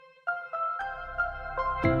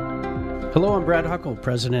 Hello, I'm Brad Huckle,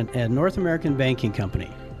 President at North American Banking Company.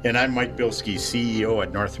 And I'm Mike Bilski, CEO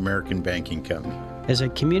at North American Banking Company. As a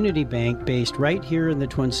community bank based right here in the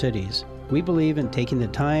Twin Cities, we believe in taking the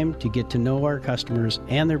time to get to know our customers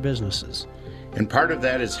and their businesses. And part of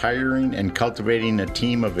that is hiring and cultivating a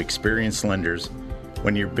team of experienced lenders.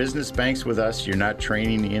 When your business banks with us, you're not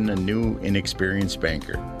training in a new, inexperienced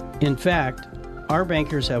banker. In fact, our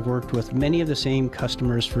bankers have worked with many of the same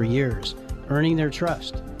customers for years, earning their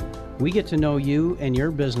trust. We get to know you and your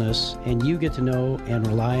business, and you get to know and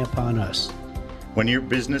rely upon us. When your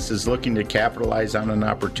business is looking to capitalize on an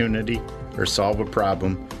opportunity or solve a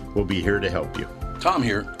problem, we'll be here to help you. Tom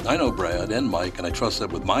here. I know Brad and Mike, and I trust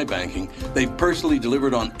that with my banking, they've personally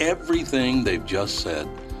delivered on everything they've just said.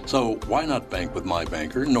 So why not bank with my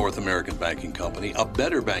banker, North American Banking Company, a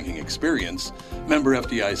better banking experience, member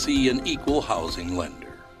FDIC, an equal housing lender.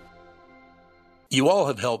 You all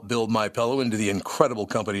have helped build MyPillow into the incredible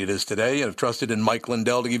company it is today and have trusted in Mike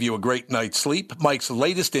Lindell to give you a great night's sleep. Mike's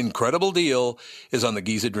latest incredible deal is on the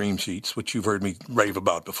Giza Dream Sheets, which you've heard me rave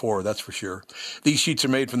about before, that's for sure. These sheets are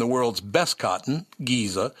made from the world's best cotton,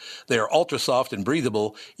 Giza. They are ultra soft and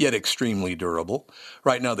breathable, yet extremely durable.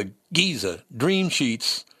 Right now, the Giza Dream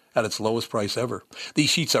Sheets at its lowest price ever. These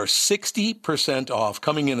sheets are 60% off,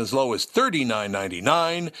 coming in as low as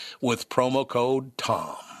 $39.99 with promo code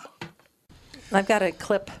TOM. I've got a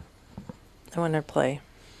clip I want to play.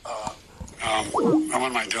 What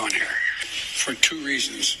am I doing here? For two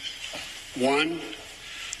reasons. One,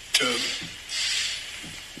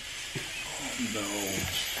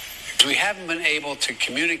 we haven't been able to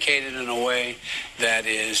communicate it in a way that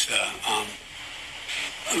is,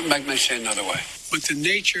 let me say another way. But the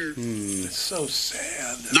nature, it's so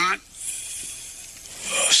sad. Not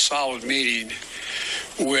a solid meeting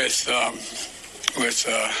with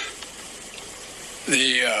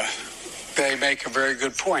they make a very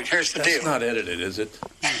good point. Here's the deal. It's not edited, is it?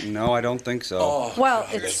 No, I don't think so. Oh, well,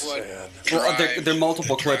 God, it's sad. Well, they're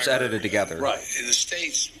multiple clips edited together. Right. In the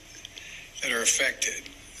states that are affected,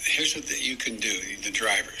 here's what you can do, the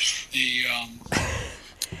drivers.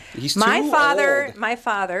 He's my too father. old. My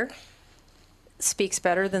father speaks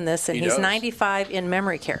better than this, and He he's does. 95 in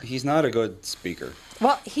memory care. He's not a good speaker.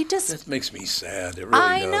 Well, he just. That makes me sad. It really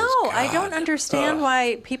I does. know. I God. don't understand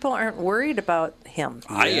why people aren't worried about him.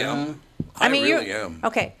 I am. I mean, really you're, am.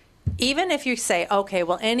 Okay. Even if you say, okay,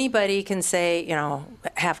 well, anybody can say,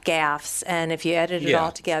 have gaffes, and if you edit it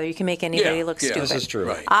all together, you can make anybody look stupid. This is true.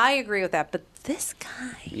 Right. I agree with that, but this guy.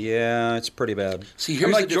 Yeah, it's pretty bad. See,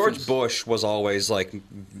 here's like the George difference. Bush was always like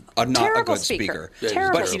not a Terrible good speaker. speaker.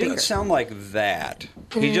 Terrible But he didn't speaker. sound like that.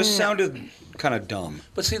 He just sounded kind of dumb.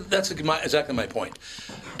 But see, that's exactly my point.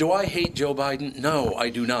 Do I hate Joe Biden? No, I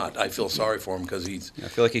do not. I feel sorry for him because he's... I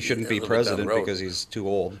feel like he shouldn't be a little bit down the president road. because he's too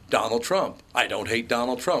old. Donald Trump. I don't hate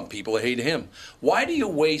Donald Trump. People hate him. Why do you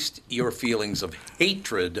waste your feelings of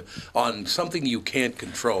hatred on something you can't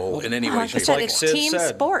control in any way, like I shape, said, or form? it's team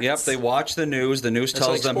sports. Yep, they watch the news. The news It's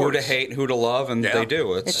tells like them who to sports. hate and who to love, and Yeah. they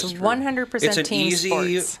do. It's That's true. 100% It's an team easy,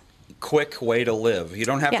 sports. quick way to live. You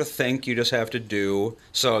don't have Yeah. to think. You just have to do.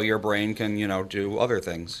 So your brain can, do other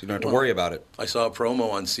things. You don't have to worry about it. I saw a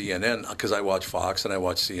promo on CNN because I watch Fox and I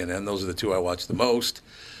watch CNN. Those are the two I watch the most.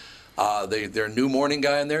 Their new morning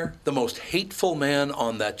guy in there, the most hateful man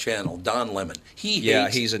on that channel, Don Lemon. He's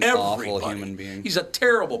an everybody. awful human being. He's a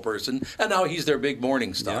terrible person, and now he's their big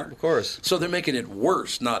morning star. Yeah, of course. So they're making it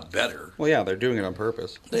worse, not better. Well, yeah, they're doing it on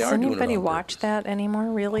purpose. They Does are doing it anybody on watch that anymore,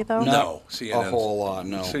 really, though? No, A CNN's, whole lot,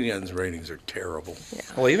 no. CNN's ratings are terrible.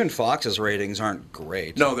 Well, even Fox's ratings aren't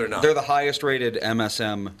great. No, they're not. They're the highest rated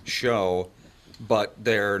MSM show, but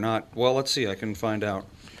they're not. Well, let's see. I can find out.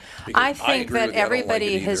 I think agree that with you. I don't like everybody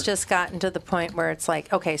it has either. just gotten to the point where it's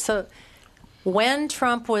like, okay, so when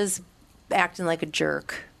Trump was acting like a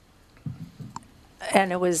jerk,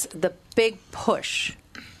 and it was the big push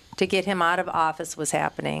to get him out of office was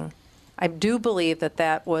happening, I do believe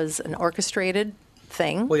that was an orchestrated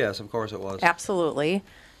thing. Well, yes, of course it was. Absolutely.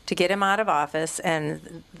 To get him out of office,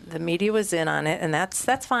 and the media was in on it, and that's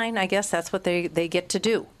fine. I guess that's what they get to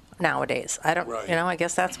do nowadays. I don't, Right. I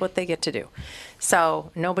guess that's what they get to do.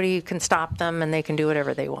 So nobody can stop them, and they can do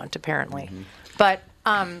whatever they want, apparently. Mm-hmm. But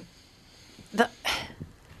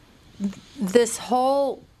this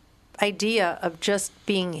whole idea of just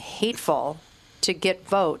being hateful to get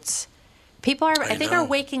votes, people are, I think, know. are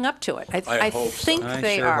waking up to it. I I hope so. think I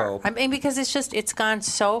they sure are. hope. I mean, because it's gone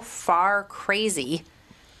so far crazy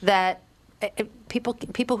that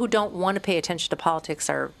people who don't want to pay attention to politics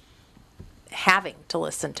are having to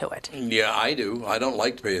listen to it. Yeah, I do. I don't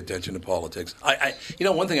like to pay attention to politics.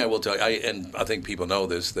 One thing I will tell you, and I think people know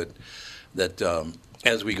this, that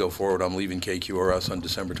as we go forward, I'm leaving KQRS on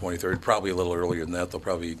December 23rd, probably a little earlier than that. They'll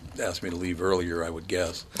probably ask me to leave earlier, I would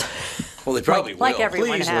guess. Well, they probably Like will.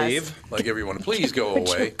 everyone Please has. leave. Like everyone, please go Would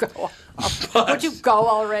away. you go? Would you go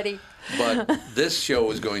already? But this show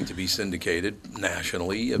is going to be syndicated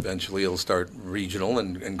nationally. Eventually, it'll start regional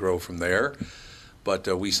and grow from there. But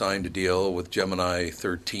we signed a deal with Gemini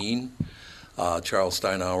 13. Charles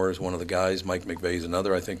Steinhauer is one of the guys. Mike McVeigh is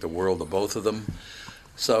another. I think the world of both of them.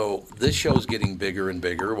 So this show is getting bigger and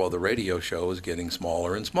bigger, while the radio show is getting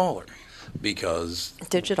smaller and smaller because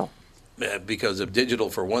Digital. Because of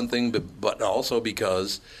digital for one thing, but also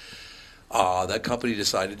because that company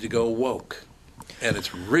decided to go woke. And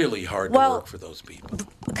it's really hard to work for those people.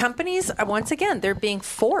 Companies, once again, they're being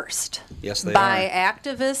forced Yes, they by are.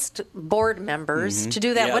 activist board members to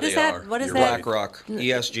do that. Yeah, what is they that? are. What is You're that? BlackRock,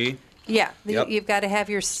 ESG. Yeah, Yep. you've got to have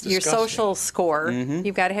your social score. Mhm.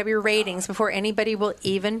 You've got to have your ratings before anybody will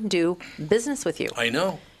even do business with you. I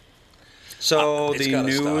know. So It's the gotta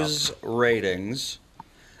news ratings,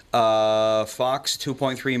 Fox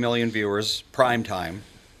 2.3 million viewers, prime time.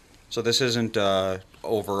 So this isn't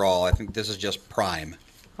overall. I think this is just prime.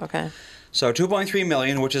 Okay. So 2.3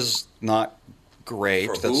 million, which is not great.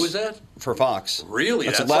 For who is that? For Fox. Really?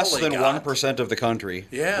 That's That's less all they than got? 1% of the country.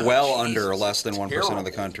 Yeah, Well Jesus, under less than 1% of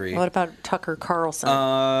the terrible. country. What about Tucker Carlson?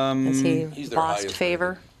 Has he He's their lost highest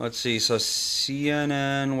favor? Let's see. So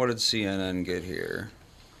CNN, what did CNN get here?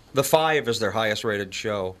 The 5 is their highest rated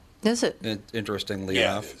show. Is it? Interestingly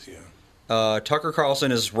Yeah, enough. it is, yeah. Tucker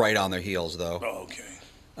Carlson is right on their heels, though. Oh, okay.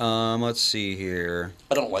 Let's see here.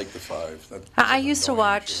 I don't like the 5. That, I used to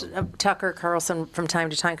watch Tucker Carlson from time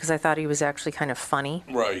to time because I thought he was actually kind of funny.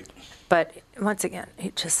 right. But once again,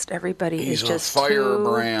 everybody He's is a just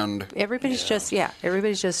firebrand. Everybody's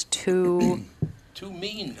everybody's just too Too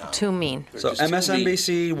mean now. too mean. So just too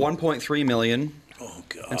MSNBC 1.3 million. Oh,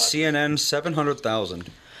 God. And CNN 700,000.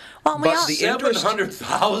 Well, we all,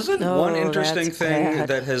 700,000? One interesting that's thing bad.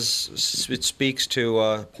 that it speaks to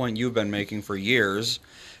a point you've been making for years.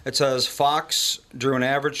 It says Fox drew an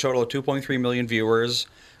average total of 2.3 million viewers,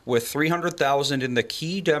 with 300,000 in the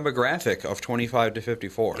key demographic of 25 to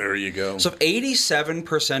 54. There you go. So if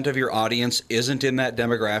 87% of your audience isn't in that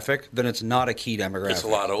demographic, then it's not a key demographic. It's a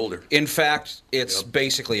lot older. In fact, it's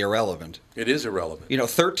basically irrelevant. It is irrelevant.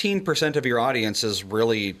 13% of your audience is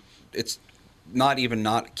really, it's not even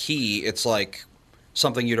not key. It's like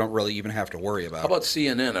something you don't really even have to worry about. How about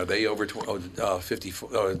CNN? Are they over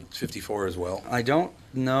 54 as well? I don't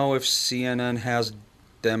know if CNN has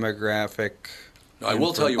demographic. No, I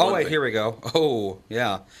will tell you Oh, one wait, thing. here we go. Oh,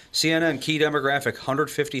 yeah. CNN key demographic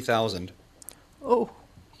 150,000. Oh.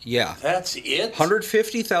 Yeah. That's it?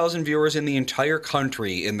 150,000 viewers in the entire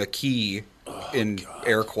country in the key,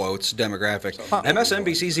 air quotes, demographic.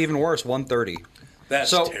 MSNBC is even worse, 130. That's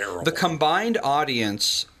so terrible. The combined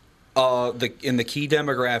audience in the key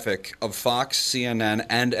demographic of Fox, CNN,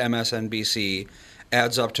 and MSNBC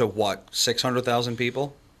adds up to what, 600,000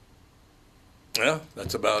 people? Yeah,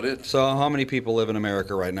 that's about it. So how many people live in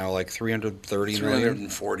America right now? Like 330 million?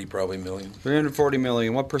 340 probably million. 340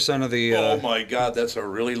 million. What percent of the... oh, my God, that's a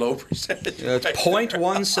really low percentage. It's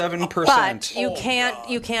 0.17%. But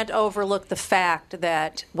you can't overlook the fact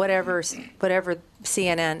that whatever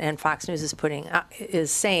CNN and Fox News is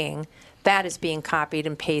saying, that is being copied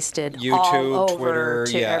and pasted YouTube, all over Twitter,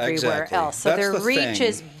 to everywhere exactly. else. So That's their the reach thing.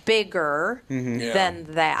 is bigger than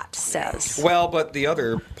that says. Well, but the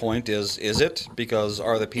other point is it? Because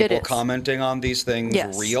are the people is. commenting on these things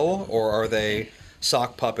Yes. real, or are they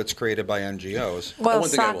sock puppets created by NGOs? Well,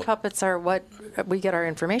 sock puppets are what we get our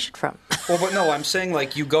information from. Well, but no, I'm saying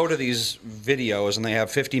like you go to these videos and they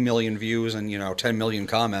have 50 million views and 10 million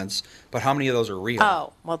comments, but how many of those are real?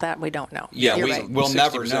 Oh, well, that we don't know. Yeah, You're right. we'll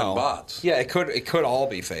never 60% know. bots. Yeah, it could all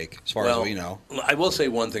be fake as far as we know. I will say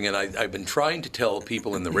one thing, and I've been trying to tell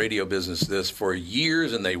people in the radio business this for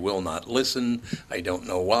years, and they will not listen. I don't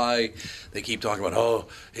know why. They keep talking about,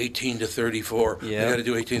 18 to 34. Yeah. We got to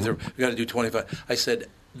do 18 to 30. We got to do 25. I said,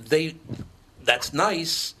 that's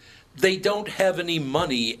nice. They don't have any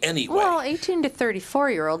money anyway. Well, 18 to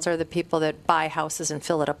 34-year-olds are the people that buy houses and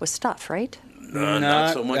fill it up with stuff, right?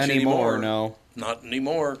 Not so much anymore. No. Not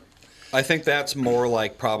anymore. I think that's more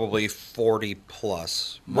like probably 40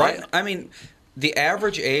 plus. Right? I mean, the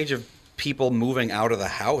average age of people moving out of the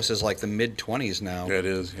house is like the mid-20s now. It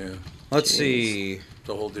is, yeah. Let's see. It's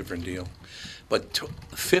a whole different deal. But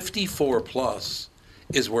 54 plus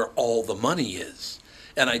is where all the money is.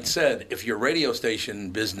 And I said, if your radio station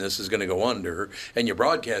business is going to go under and your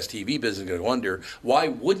broadcast TV business is going to go under, why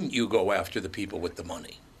wouldn't you go after the people with the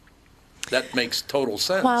money? That makes total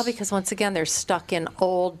sense. Well, because once again, they're stuck in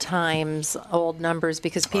old times, old numbers,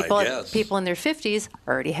 because people in their 50s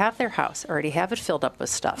already have their house, already have it filled up with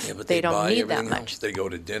stuff. Yeah, but they don't buy need that everything much. else. They go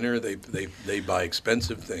to dinner. They buy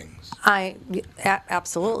expensive things.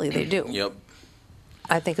 Absolutely, they do. Yep.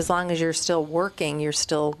 I think as long as you're still working, you're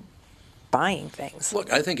still buying things.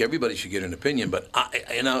 Look, I think everybody should get an opinion, but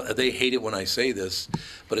they hate it when I say this.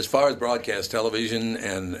 But as far as broadcast television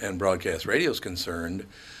and broadcast radio is concerned,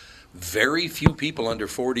 very few people under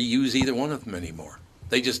 40 use either one of them anymore.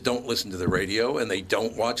 They just don't listen to the radio and they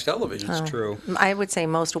don't watch television. It's true. I would say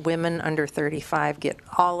most women under 35 get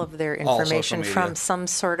all of their information from some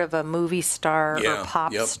sort of a movie star or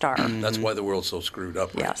pop star. That's why the world's so screwed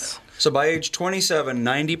up right now. So by age 27,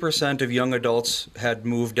 90% of young adults had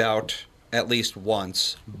moved out at least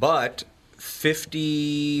once, but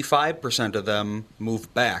 55% of them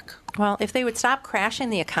moved back. Well, if they would stop crashing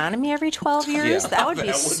the economy every 12 years, Yeah. that would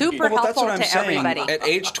be super helpful to everybody. At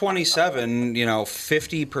age 27,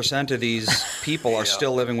 50% of these people are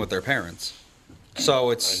still living with their parents. So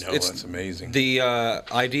it's that's amazing. The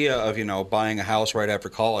idea of buying a house right after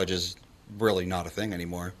college is really not a thing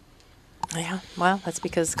anymore. Yeah, well, that's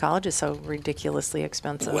because college is so ridiculously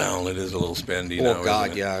expensive. Well, it is a little spendy now. Oh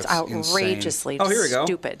God, isn't it? yeah, It's outrageously insane. Oh, here we go.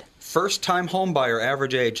 stupid. First-time home buyer,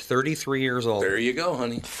 average age 33 years old. There you go,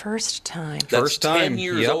 honey. First time. That's First time. 10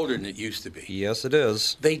 years Yep. older than it used to be. Yes, it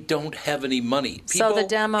is. They don't have any money. So People the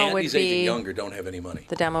demo would Andy's age be and younger don't have any money.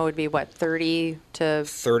 The demo would be what, 30 to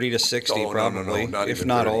 60 Oh, probably, not if even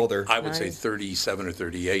not 30. older. I would say 37 or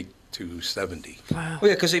 38 to 70. Wow. Well,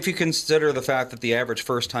 yeah, because if you consider the fact that the average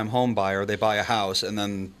first-time home buyer, they buy a house and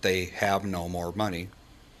then they have no more money.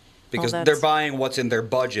 Because Well, they're that's- buying what's in their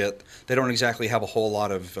budget. They don't exactly have a whole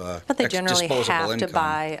lot of But they generally disposable have income. to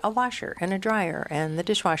buy a washer and a dryer, and the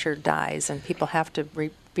dishwasher dies, and people have to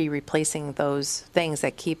be replacing those things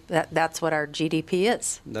that keep. That's what our GDP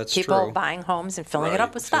is. That's people true. buying homes and filling it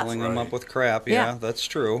up with stuff. Filling them up with crap, yeah, that's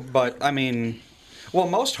true. But, I mean,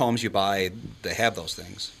 most homes you buy, they have those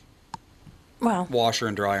things. Well, Washer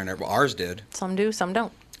and dryer, and everything. Ours did. some do, some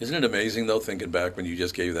don't. Isn't it amazing, though, thinking back when you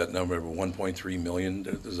just gave that number of 1.3 million?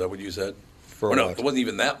 Is that what you said? For No, what? it wasn't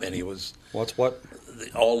even that many. It was What's what?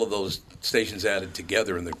 all of those stations added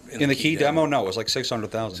together in the key demo? No, it was like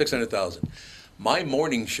 600,000. 600,000. My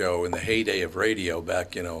morning show in the heyday of radio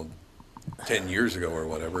back, 10 years ago or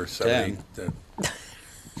whatever, 70.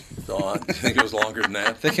 I think it was longer than that.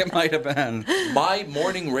 I think it might have been. My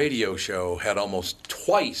morning radio show had almost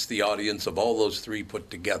twice the audience of all those three put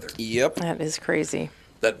together. Yep. That is crazy.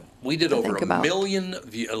 That we did To over think a about. million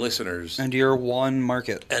listeners. And you're one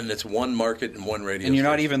market. And it's one market and one radio And you're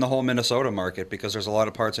not station. even the whole Minnesota market because there's a lot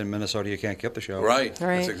of parts in Minnesota you can't get the show. Right.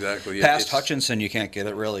 That's exactly it. Past It's- Hutchinson, you can't get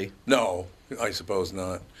it really. No, I suppose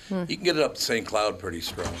not. You can get it up to St. Cloud pretty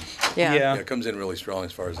strong. Yeah. It comes in really strong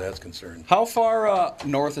as far as that's concerned. How far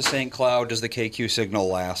north of St. Cloud does the KQ signal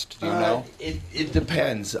last? Do you know? It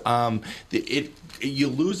depends. You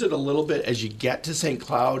lose it a little bit as you get to St.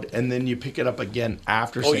 Cloud, and then you pick it up again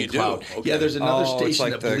after Oh, you St. do? Cloud. Okay. Yeah, there's another Oh, it's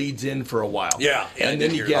station like that bleeds in for a while. Yeah, and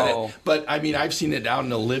then you I get hear it. But I mean, I've seen it out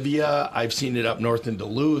in Olivia. I've seen it up north in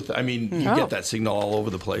Duluth. I mean, you Oh. get that signal all over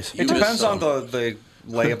the place. It depends on the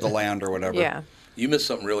lay of the land or whatever. Yeah. You missed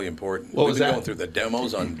something really important. What We've was been that? going through the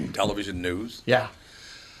demos on television news. Yeah.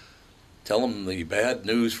 Tell them the bad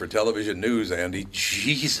news for television news, Andy.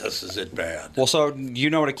 Jesus, is it bad? Well, so you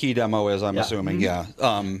know what a key demo is, I'm Yeah. assuming, Mhm.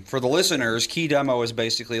 yeah. For the listeners, key demo is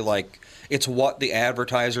basically like it's what the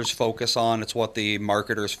advertisers focus on, it's what the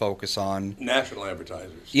marketers focus on. National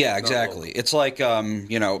advertisers. Yeah, Not exactly. It's like,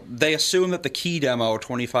 they assume that the key demo,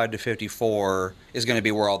 25 to 54, is going to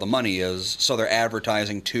be where all the money is, so they're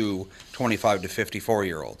advertising to 25 to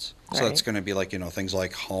 54-year-olds. So Right. it's going to be like, things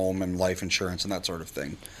like home and life insurance and that sort of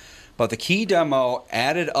thing. But the key demo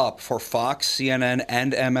added up for Fox, CNN,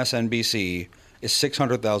 and MSNBC is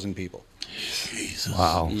 600,000 people. Jesus.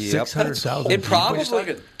 Wow. Yep. 600,000 It probably.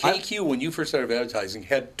 KQ, when you first started advertising,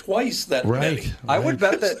 had twice that many. I would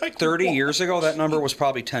bet that 30 years ago that number was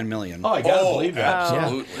probably 10 million. Oh, I gotta believe that.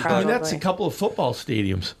 absolutely. Yeah. I mean, that's a couple of football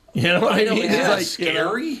stadiums. You know what I I know, mean? isn't It's that like,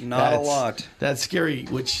 scary? Not a lot. That's scary.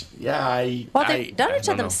 Which, yeah, Well, they've done it to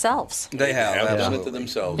don't know. themselves. They have. Done it absolutely. to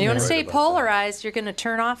themselves. You want to You're stay right about polarized, you're going to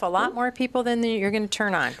turn off a lot more people than you're going to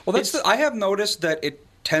turn on. Well, I have noticed that it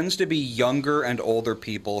tends to be younger and older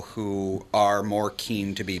people who are more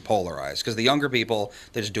keen to be polarized. Because the younger people,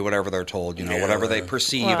 they just do whatever they're told. Whatever they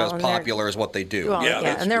perceive Well, as and they're- popular is what they do. Well,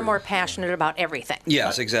 and they're more passionate about everything.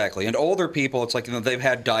 Yes, exactly. And older people, it's like they've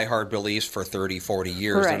had diehard beliefs for 30, 40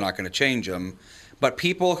 years. They're Right. not going to change them. But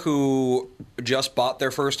people who just bought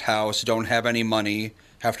their first house, don't have any money,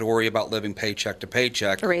 have to worry about living paycheck to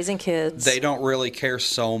paycheck, Raising kids. they don't really care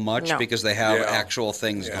so much No. because they have Yeah. actual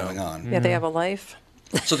things going on. Yeah, they have a life.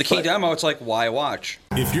 So the key demo, it's like, why watch?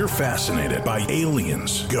 If you're fascinated by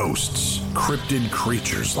aliens, ghosts, cryptid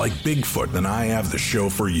creatures like Bigfoot, then I have the show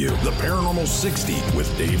for you. The Paranormal 60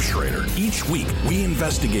 with Dave Schrader. Each week, we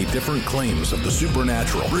investigate different claims of the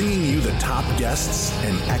supernatural, bringing you the top guests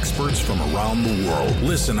and experts from around the world.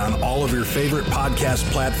 Listen on all of your favorite podcast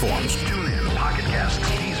platforms. Tune in, Pocket Casts,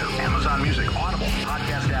 Deezer, Amazon Music, Audible,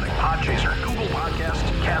 Podcast Addict, Podchaser, Google Podcasts,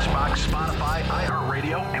 Castbox, Spotify,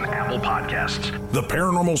 iHeartRadio, and Apple Podcasts. The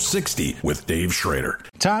Paranormal 60 with Dave Schrader.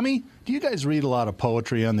 Tommy, do you guys read a lot of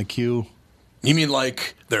poetry on the Q? You mean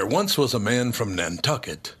like, there once was a man from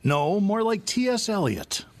Nantucket? No, more like T.S.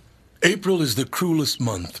 Eliot. April is the cruelest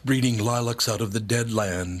month, breeding lilacs out of the dead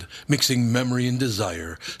land, mixing memory and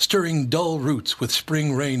desire, stirring dull roots with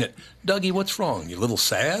spring rain at... Dougie, what's wrong? You a little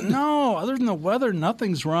sad? No, other than the weather,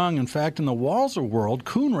 nothing's wrong. In fact, in the Walzer world,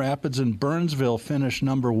 Coon Rapids and Burnsville finished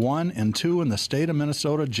number 1 and 2 in the state of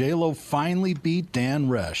Minnesota. J-Lo finally beat Dan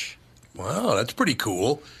Resch. Wow, that's pretty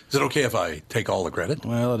cool. Is it okay if I take all the credit?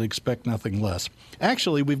 Well, I'd expect nothing less.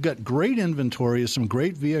 Actually, we've got great inventory of some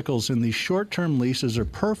great vehicles, and these short-term leases are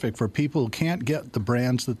perfect for people who can't get the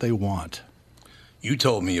brands that they want. You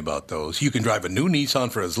told me about those. You can drive a new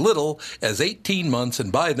Nissan for as little as 18 months,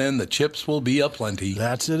 and by then the chips will be aplenty.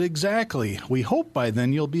 That's it exactly. We hope by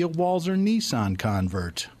then you'll be a Walzer Nissan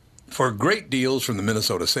convert. For great deals from the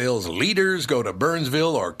Minnesota sales leaders, go to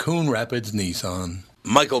Burnsville or Coon Rapids Nissan.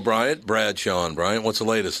 Michael Bryant, Bradshaw and Bryant, what's the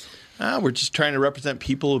latest? We're just trying to represent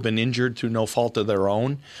people who've been injured through no fault of their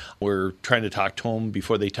own. We're trying to talk to them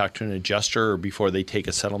before they talk to an adjuster or before they take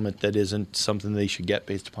a settlement that isn't something they should get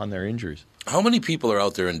based upon their injuries. How many people are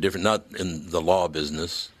out there in different, not in the law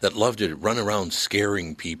business, that love to run around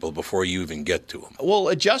scaring people before you even get to them? Well,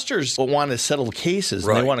 adjusters want to settle cases and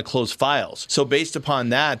Right. they want to close files. So based upon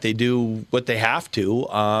that, they do what they have to.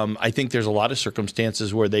 I think there's a lot of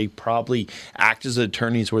circumstances where they probably act as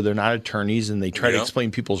attorneys where they're not attorneys and they try to explain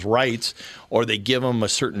people's rights or they give them a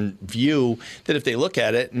certain view that if they look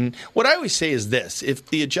at it. And what I always say is this, if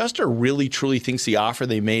the adjuster really truly thinks the offer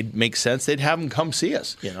they made makes sense, they'd have them come see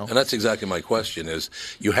us, you know. And that's exactly my question is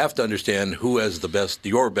you have to understand who has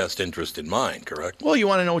your best interest in mind, correct? Well, you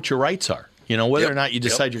want to know what your rights are. You know, whether or not you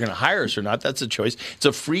decide you're going to hire us or not, that's a choice. It's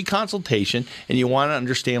a free consultation, and you want to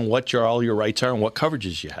understand what all your rights are and what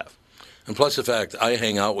coverages you have. And plus the fact I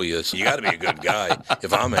hang out with you, so you got to be a good guy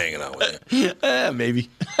if I'm hanging out with you. Maybe.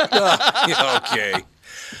 Okay.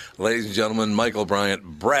 Ladies and gentlemen, Michael Bryant,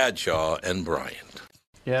 Bradshaw and Bryant.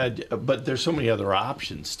 Yeah, but there's so many other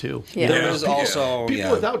options, too. Yeah. There's also...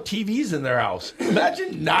 people without TVs in their house.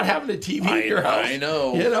 Imagine not having a TV in your house. I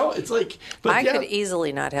know. You know, it's like... But I could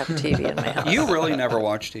easily not have a TV in my house. You really never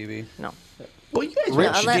watch TV? No. Well, you guys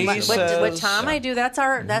Rich D With Tom, I do. That's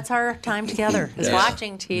our time together. Is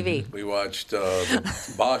watching TV. We watched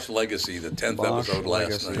the Bosch Legacy, the 10th episode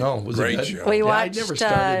last night. Oh, was Great it show. We I watched never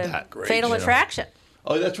started that. Fatal Attraction.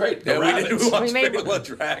 Oh, that's right. Yeah, we did watch made- Fatal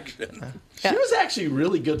Attraction. She was actually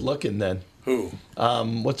really good looking then. Who?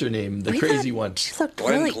 What's her name? The crazy one. She looked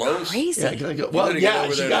Glenn really Close? crazy. Yeah, well, yeah,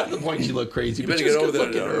 she got to the point she looked crazy. You but better she was get over good there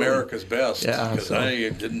looking to early. America's Best. Yeah, Because so- I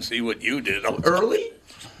didn't see what you did. Early?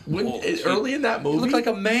 She- Early in that movie? You look like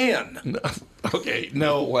a man. Okay,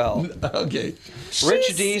 no. Well, okay.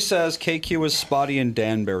 Rich D says KQ is spotty in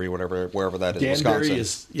Danbury, wherever that is, Danbury Wisconsin.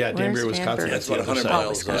 is, Danbury, Where's Wisconsin. Danbury? That's That's about the 100 other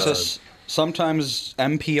miles. side. It says sometimes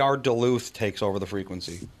NPR Duluth takes over the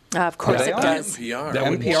frequency. Of course They it are? does. NPR. That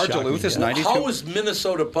would be NPR shocking, Duluth is yeah. 92. How is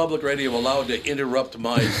Minnesota Public Radio allowed to interrupt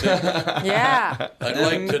my signal? Yeah. I'd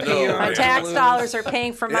like to know. My tax dollars are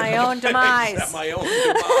paying for my own demise. My own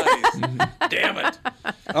demise. Damn it.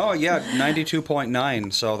 Oh, yeah,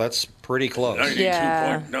 92.9, so that's pretty close.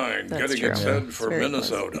 92.9. that's Getting true. it said It's for very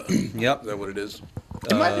Minnesota. Yep. Is that what it is?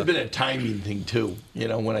 It might have been a timing thing, too,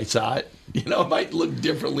 when I saw it. It might look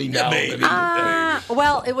differently now. maybe. than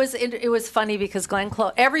Well, it was funny because Glenn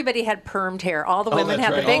Close, everybody had permed hair. All the women that's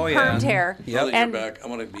had right. the big Oh, yeah. permed hair. Now that you're And back, I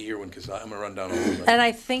want to be here because I'm going to run down a little bit. and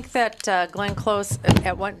I think that Glenn Close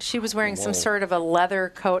she was wearing some sort of a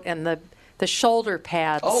leather coat and the shoulder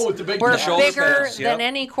pads Oh, with the big were pads. Shoulder bigger pads, yep. than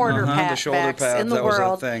any quarter Uh-huh, the pack shoulder backs pads, in the that was a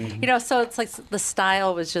world. thing. So it's like the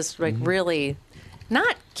style was just like really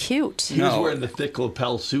not cute. He was No. wearing the thick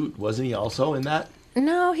lapel suit, wasn't he, also, in that?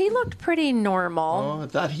 No, he looked pretty normal. Oh, I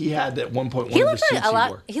thought he had at one point He one of the looked suits like a he lot.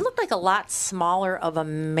 wore. He looked like a lot smaller of a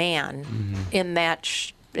man in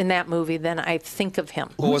that movie than I think of him.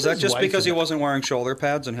 Well, was Who's that his just wife because in he that? wasn't wearing shoulder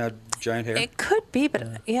pads and had giant hair? It could be,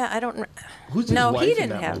 but yeah, I don't. Who's his no, wife he in didn't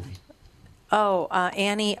that have. movie? Oh,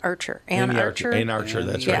 Annie Archer. Ann Archer. Ann Archer,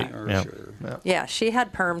 that's Yeah. right. Yeah. Yeah. Yeah, she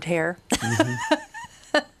had permed hair.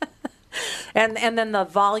 And then the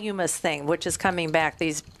voluminous thing, which is coming back,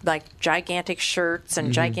 these like gigantic shirts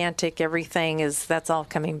and gigantic everything that's all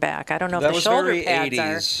coming back. I don't know That if the was shoulder very pads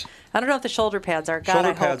 80s. are. I don't know if the shoulder pads are. God, Shoulder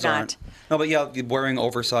I hope pads not. aren't. No, but yeah, wearing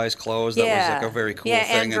oversized clothes, that was like a very cool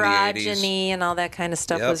thing in the 80s. Androgyny and all that kind of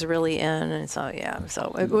stuff Yep. was really in, and so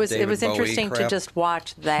it was David Bowie interesting to crap. just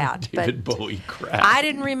watch that. David but Bowie crap. I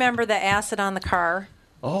didn't remember the acid on the car.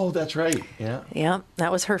 Oh, that's right. Yeah. Yeah,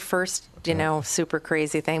 that was her first, super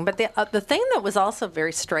crazy thing. But the thing that was also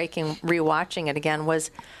very striking, rewatching it again, was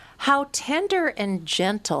how tender and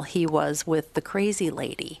gentle he was with the crazy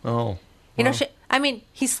lady. Oh.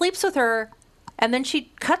 He sleeps with her, and then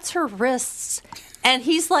she cuts her wrists, and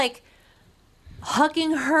he's like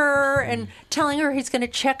hugging her and telling her he's going to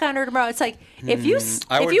check on her tomorrow. It's like if you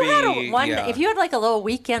had like a little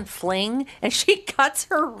weekend fling and she cuts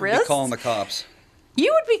her wrist, calling the cops.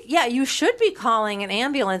 You would be, you should be calling an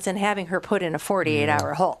ambulance and having her put in a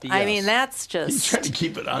 48-hour hold. Yes. I mean, that's just. He's trying to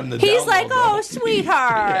keep it on the. He's like, "Oh,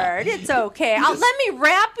 sweetheart, it's okay. Let me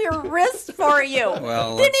wrap your wrist for you."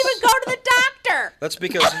 Well, didn't even go to the doctor. That's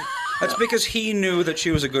because he knew that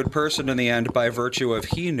she was a good person in the end by virtue of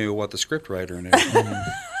he knew what the scriptwriter knew.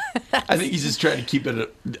 I think he's just trying to keep it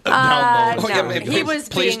down low. No. He was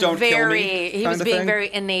being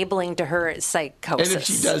very enabling to her psychosis. And if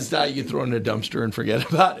she does die, you throw in a dumpster and forget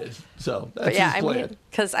about it. So that's his plan.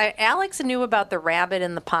 Because Alex knew about the rabbit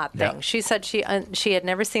in the pot thing. Yeah. She said she had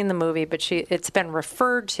never seen the movie, but it's been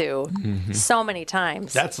referred to so many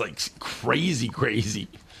times. That's like crazy.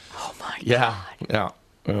 Oh my God.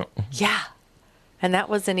 Yeah. And that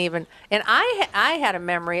wasn't even. And I had a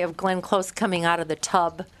memory of Glenn Close coming out of the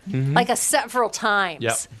tub like several times.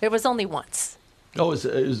 Yep. It was only once. Oh, it was.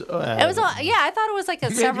 I thought it was like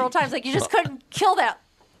several times. Like you just couldn't kill that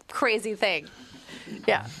crazy thing.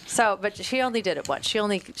 Yeah. So, but she only did it once. She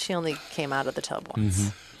only came out of the tub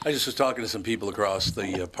once. I just was talking to some people across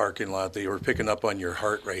the parking lot. They were picking up on your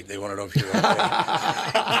heart rate. They want to know if you're okay.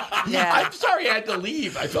 Yeah. I'm sorry I had to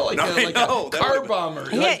leave. I felt like a car bomber.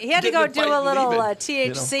 He had to go do a little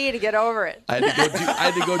THC to get over it. I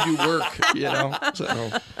had to go do work, So.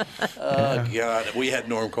 God, we had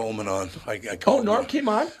Norm Coleman on. I called Norm came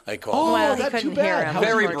on? I called him. Well, he couldn't hear him.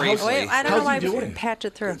 Very briefly. I don't know why we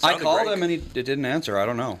patched through. I called him and he didn't answer. I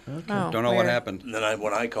don't know. Oh, don't know what happened. And then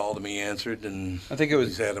when I called him, he answered, and I think it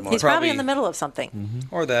was. He's probably in the middle of something.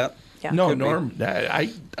 Or that. Yeah. No, Norm,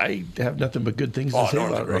 I have nothing but good things to say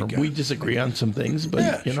Norm's about a great Norm. guy. We disagree on some things,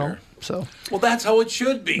 but sure. So. Well, that's how it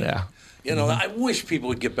should be. Yeah. I wish people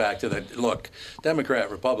would get back to that. Look, Democrat,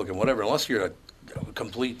 Republican, whatever, unless you're a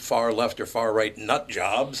complete far left or far right nut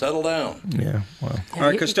job, settle down. Yeah, well. All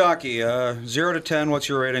right, Kostaki, 0 to 10, what's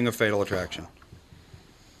your rating of Fatal Attraction?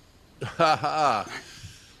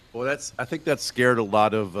 Well, I think that scared a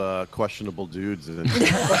lot of questionable dudes. It did.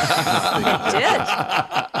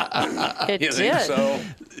 It You did. think so?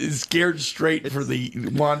 Scared straight for the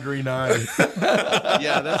wandering eye.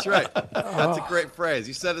 Yeah, that's right. That's a great phrase.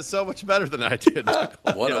 You said it so much better than I did.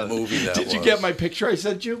 What a movie that was. Did you get my picture I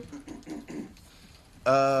sent you?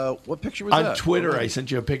 What picture was On that? Twitter, I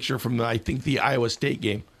sent you a picture from, the Iowa State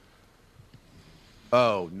game.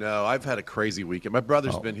 Oh, no. I've had a crazy weekend. My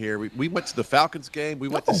brother's been here. We went to the Falcons game. We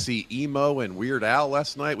went to see Emo and Weird Al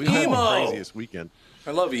last night. We had the craziest weekend.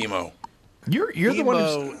 I love Emo. You're the one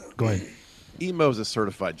who's... Go ahead. Emo's a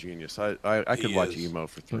certified genius. I could watch Emo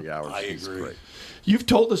for 3 hours. I He's agree. great. You've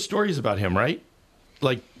told us stories about him, right?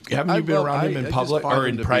 Like, haven't you been around him in public or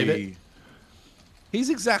in private? He's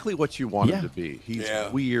exactly what you want him to be. He's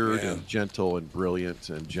weird yeah. and gentle and brilliant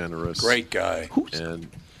and generous. Great guy. And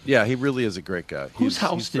yeah, he really is a great guy. Whose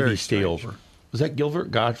house did he stay over? Was that Gilbert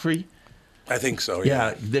Godfrey? I think so.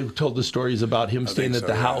 Yeah, they told the stories about him staying at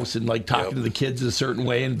the house and like talking to the kids a certain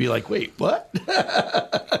way and be like, "Wait, what?"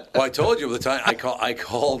 Well, I told you the time I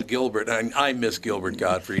called Gilbert, and I miss Gilbert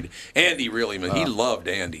Gottfried. Andy he loved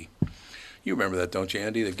Andy. You remember that, don't you,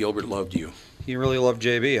 Andy? That Gilbert loved you. He really loved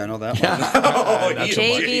JB. I know that one.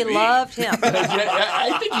 JB loved him.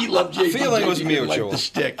 I think he loved JB. Feeling was mutual. Like the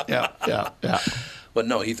stick. Yeah. But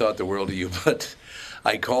no, he thought the world of you. But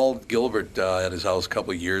I called Gilbert at his house a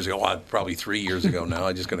couple of years ago, probably 3 years ago now.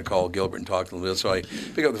 I'm just going to call Gilbert and talk to him a bit. So I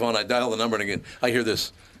pick up the phone, I dial the number, and again, I hear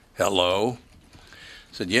this, "Hello?" I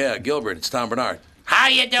said, "Yeah, Gilbert, it's Tom Bernard." "How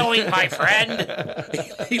you doing, my friend?"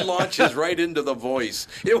 He launches right into the voice.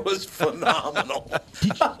 It was phenomenal.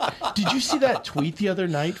 Did you see that tweet the other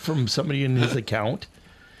night from somebody in his account?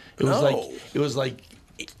 It was like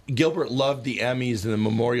Gilbert loved the Emmys in the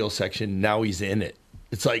memorial section. Now he's in it.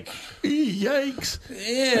 It's like, yikes.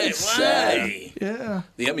 Yeah, That's sad. Yeah.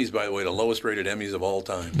 The Emmys, by the way, the lowest rated Emmys of all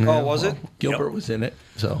time. Oh, was it? Gilbert was in it.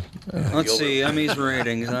 So let's see Emmys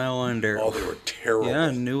ratings. I wonder. Oh, they were terrible.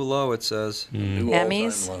 Yeah, new low. It says new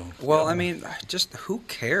Emmys. Low. Well, I mean, just who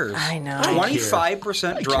cares? I know.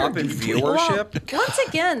 25% drop in viewership. Well, once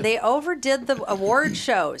again, they overdid the award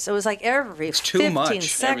shows. It was like every 15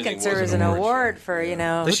 seconds there was an award for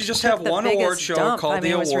They should just have one award show called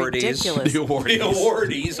the awardies. The awardies.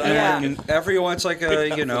 And everyone's like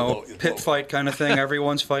a pit fight kind of thing.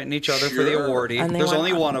 Everyone's fighting each other for the awardie. There's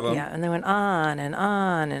only one of them. Yeah, and they went on and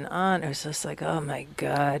on and on. It was just like, oh my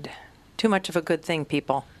God, too much of a good thing,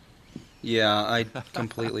 people. Yeah, I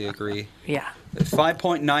completely agree. Yeah.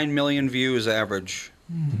 5.9 million views average,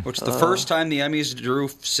 which is the first time the Emmys drew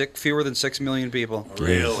fewer than 6 million people.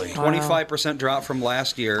 Really? 25% drop from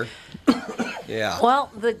last year. Yeah. Well,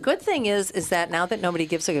 the good thing is that now that nobody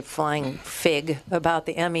gives a flying fig about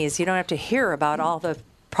the Emmys, you don't have to hear about all the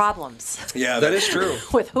problems. Yeah, that is true.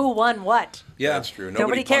 With who won what. Yeah, that's true.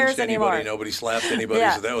 Nobody punched cares anybody, anymore. Nobody slapped anybody,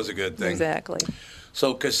 Yeah. so that was a good thing. Exactly.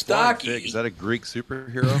 So Kostaki. Is that a Greek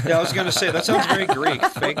superhero? Yeah, I was going to say, that sounds very Greek.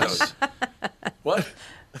 Figs. What?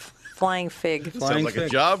 Flying fig. Sounds like a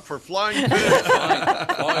job for Flying Fig.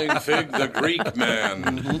 Flying Fig, the Greek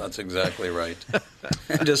man. That's exactly right.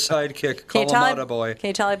 And a sidekick, Can call you him out, boy. Can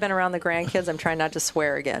you tell I've been around the grandkids? I'm trying not to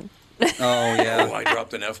swear again. Oh, yeah. I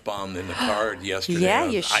dropped an F-bomb in the car yesterday. Yeah,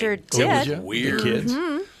 you sure did. It was weird. The kids?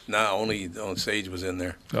 No, only Sage was in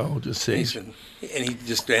there. Oh, just Sage. And he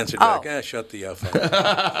just answered back, shut the F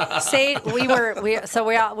up. Say we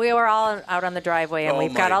were all out on the driveway, and Oh,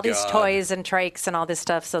 we've got my all these God. toys and trikes and all this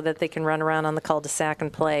stuff so that they can run around on the cul-de-sac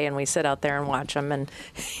and play, and we sit out there and watch them. And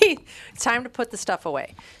it's time to put the stuff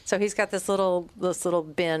away. So he's got this little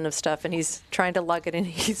bin of stuff, and he's trying to lug it, and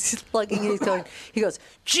he's lugging it. He goes,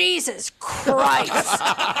 Jesus Christ!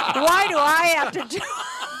 Why do I have to do?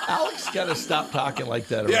 Alex got to stop talking like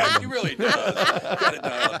that. Yeah, around he him. really does. Got to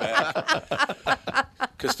dial it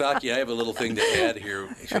back. Kostaki, I have a little thing to add here.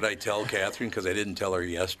 Should I tell Catherine? Because I didn't tell her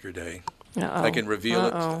yesterday. Uh-oh. I can reveal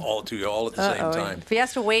it all to you all at the same time. If he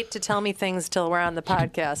has to wait to tell me things till we're on the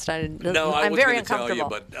podcast, No, I I'm was very going to tell you,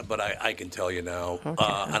 uncomfortable. but I can tell you now.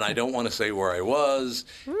 And I don't want to say where I was.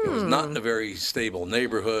 It was not in a very stable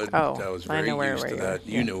neighborhood. Oh, I was I very know where used to you that. are.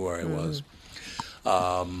 You knew where I was.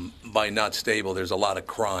 By not stable, there's a lot of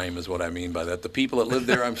crime, is what I mean by that. The people that live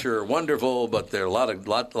there, I'm sure, are wonderful, but there are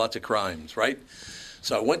lots of crimes, right?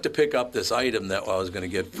 So I went to pick up this item that I was going to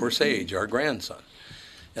get for Sage, our grandson,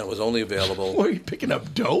 and it was only available. What, are you picking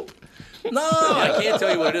up dope? No, I can't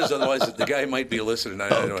tell you what it is. Otherwise, the guy might be listening. I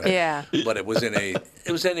don't know. Yeah. But it was in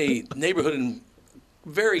a neighborhood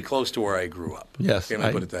very close to where I grew up. Yes, Can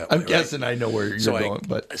I put it that way? I'm guessing I know where you're going,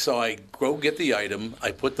 but So I go get the item.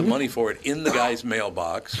 I put the money for it in the guy's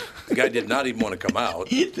mailbox. The guy did not even want to come out.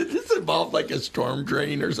 Did this involve like a storm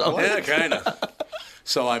drain or something? Yeah, kind of.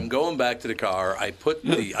 So I'm going back to the car. I put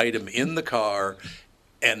the item in the car,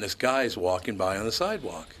 and this guy's walking by on the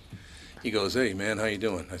sidewalk. He goes, "Hey, man, how you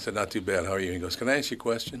doing?" I said, "Not too bad. How are you?" He goes, "Can I ask you a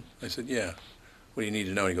question?" I said, "Yeah." "What do you need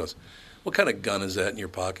to know?" He goes, "What kind of gun is that in your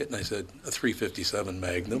pocket?" And I said, "A .357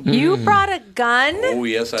 Magnum." You brought a gun? Oh,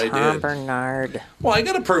 yes, I Tom did. Bernard. Well, I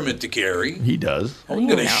got a permit to carry. He does. I'm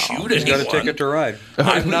going to shoot anyone. He's got a ticket to ride.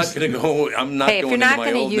 I'm not going to go. I'm not Hey, if going you're not into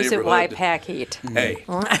my going old to use it, neighborhood. why pack heat? Hey,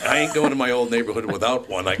 I ain't going to my old neighborhood without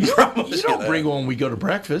one. I can promise You don't that. bring one when we go to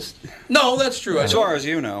breakfast. No, that's true. As far as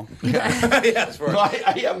you know. Yes, No, I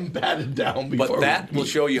haven't batted down before. But that will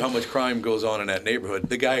show you how much crime goes on in that neighborhood.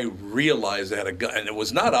 The guy realized they had a gun, and it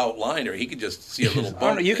was not outlined, or he could just see a little I don't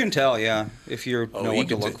bump. know, you can tell, yeah, if you know he what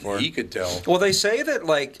to could look for. He could tell. Well, they say that,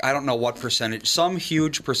 like, I don't know what percentage, some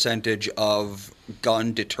huge percentage of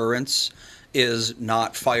gun deterrence is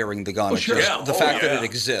not firing the gun. Oh, It's sure. just Yeah. the Oh, fact that yeah. it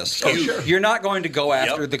exists. Oh, sure. You're not going to go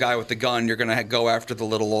after Yep. the guy with the gun. You're going to go after the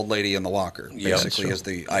little old lady in the walker, Yep. basically, Sure. is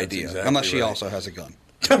the That's idea. exactly Unless she right. also has a gun.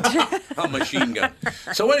 A machine gun.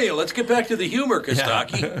 So anyway, let's get back to the humor,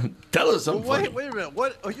 Kostaki. Tell us something. Wait a minute.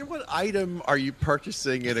 What item are you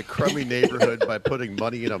purchasing in a crummy neighborhood by putting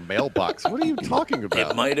money in a mailbox? What are you talking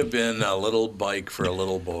about? It might have been a little bike for a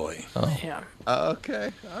little boy. Yeah.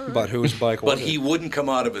 Okay. All right. But whose bike was But he wouldn't come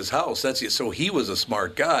out of his house. That's it. So he was a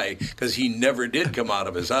smart guy because he never did come out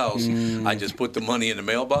of his house. I just put the money in the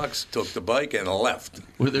mailbox, took the bike, and left.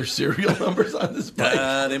 Were there serial numbers on this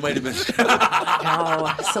bike? They might have been.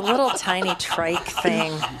 No, it's a little tiny trike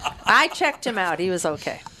thing. I checked him out. He was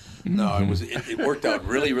okay. No, it worked out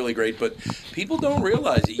really, really great. But people don't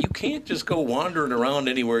realize it. You can't just go wandering around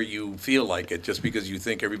anywhere you feel like it just because you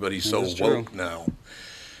think everybody's so That's true. woke now.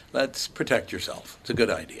 Let's protect yourself. It's a good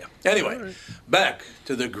idea. Anyway, back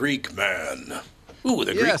to the Greek man. Ooh,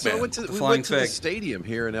 the Yeah, Greek so man. we went to the stadium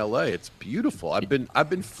here in L.A. It's beautiful. I've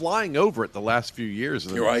been flying over it the last few years,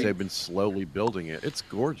 and You're right. they've been slowly building it. It's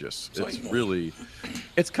gorgeous. It's like- really,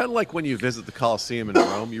 it's kind of like when you visit the Colosseum in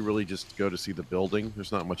Rome. You really just go to see the building.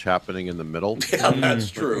 There's not much happening in the middle. Yeah,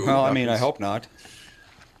 that's true. Well, I mean, I hope not.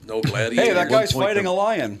 No gladiator. Hey, that guy's point fighting a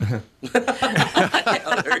lion.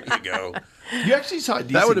 Yeah, there you go. You actually saw a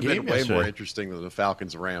decent That would have game been way more yesterday. interesting than the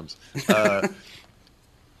Falcons Rams.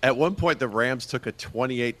 At one point, the Rams took a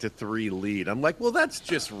 28-3 lead. I'm like, well, that's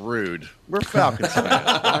just rude. We're Falcons fans.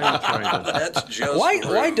 Why are you trying to? That's just Why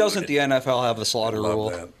rude. doesn't the NFL have the slaughter I love rule?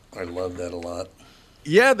 that. I love that a lot.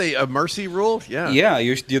 Yeah, a mercy rule. Yeah, Yeah,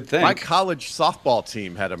 you'd think. My college softball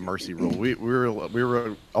team had a mercy rule. We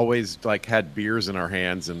were always like had beers in our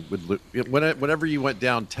hands and whenever you went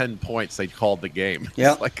down 10 points, they called the game.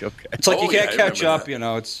 Yeah. It's like okay. It's like Oh, you yeah, can't I catch remember up, that. you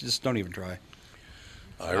know. It's just don't even try.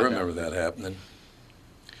 I remember that happening.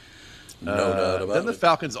 No doubt about Then the it.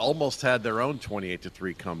 Falcons almost had their own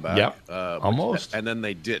 28-3 comeback. Yep, almost. And then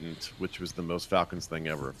they didn't, which was the most Falcons thing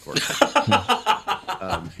ever, of course.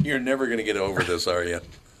 You're never going to get over this, are you?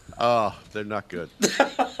 Oh, they're not good.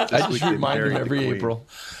 I just remind them every April.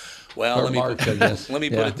 Well, Or let me, March, I guess. let me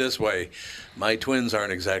Yeah. put it this way. My Twins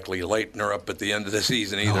aren't exactly lighting her up at the end of the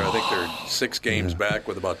season either. I think they're 6 games back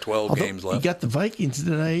with about 12 games You left. got the Vikings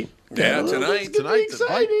tonight. Yeah, This tonight. is gonna be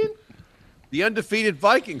exciting. The undefeated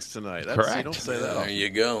Vikings tonight. That's, Correct. You don't say that. There you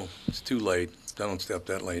go. It's too late. I don't stay up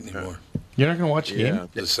that late anymore. You're not going to watch the game?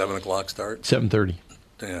 Does 7 o'clock start? 7:30.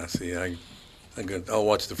 Yeah, see, I'll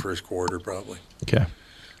watch the first quarter probably. Okay.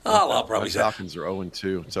 I'll probably The say. Falcons are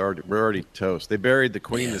 0-2. We're already toast. They buried the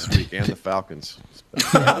Queen this week and the Falcons.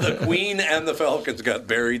 The Queen and the Falcons got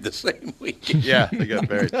buried the same week. Yeah, they got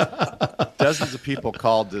buried. Dozens of people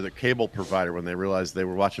called to the cable provider when they realized they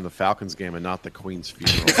were watching the Falcons game and not the Queen's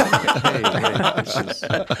funeral.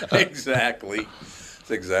 Exactly. That's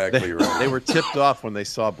exactly right. They were tipped off when they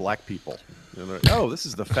saw black people. And they're like, oh, this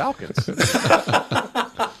is the Falcons.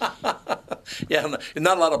 Yeah,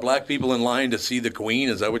 not a lot of black people in line to see the Queen.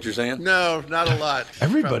 Is that what you're saying? No, not a lot.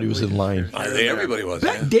 Everybody was in line. I think everybody was.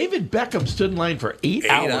 Yeah. David Beckham stood in line for 8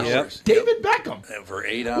 hours. Yep. David Beckham. And for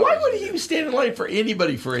 8 hours. Why would he stand in line for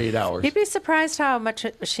anybody for 8 hours? You'd be surprised how much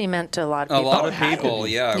she meant to a lot of A people. lot of people,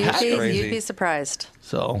 yeah. It was crazy. You'd be surped.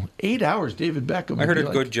 So 8 hours, David Beckham. I heard would a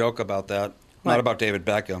be good joke about that. What? Not about David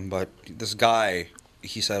Beckham, but this guy,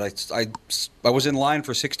 he said, I was in line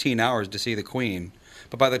for 16 hours to see the Queen,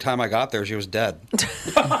 but by the time I got there, she was dead.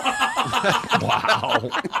 Wow.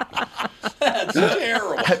 That's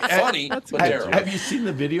terrible. Funny, but terrible. Have you seen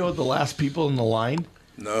the video of the last people in the line?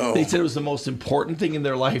 No. They said it was the most important thing in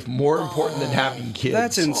their life, more important than having kids.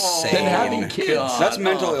 That's insane. Than having kids. That's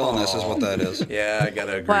mental illness is what that is. Yeah, I got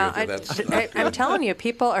to agree Well, with you. That's I'm telling you,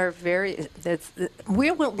 people are very.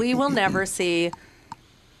 We will never see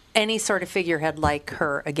any sort of figurehead like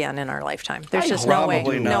her again in our lifetime. There's just no way.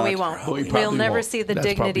 Probably No, we not. won't. Probably We'll never won't. see the That's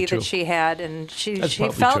dignity probably true. that she had, and she That's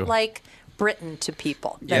probably felt true. like Britain to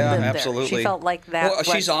people that Yeah, lived absolutely. there. She felt like that. Well,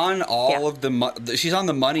 she's on Yeah. of the. She's on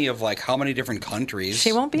the money of like how many different countries?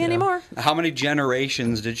 She won't be anymore. How many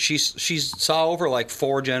generations did she saw over like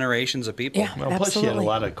 4 generations of people? Yeah. Well, plus she had a Absolutely.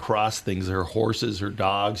 lot of cross things. Her horses, her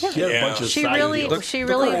dogs. She had a Yeah. bunch of She side really, deals. she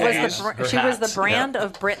really was hats, the her she was the hats. brand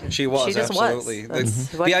of Britain. She was She just absolutely. was.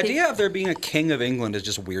 That's what The idea of there being a king of England is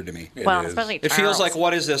just weird to me. Well, is. especially It feels Charles. like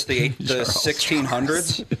what is this the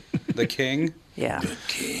 1600s? The king? Yeah.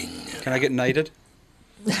 Can I get knighted?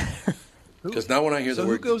 Because now when I hear So the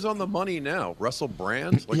who word. goes on the money now? Russell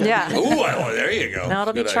Brand? Like, Yeah. Ooh, there you go. Now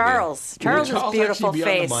it'll be Good idea. Charles. Charles' Charles beautiful actually be on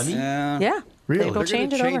the face. money? Yeah. Yeah. Really? They'll They're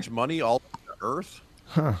change going it to over. change money all over the earth?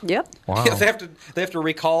 Yep. Wow. Yeah, they have to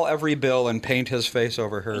recall every bill and paint his face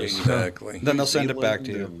over hers. Exactly. Then they'll send it back to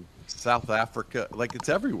Zealand you. and South Africa. Like, it's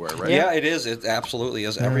everywhere, right? Yeah, it is. It absolutely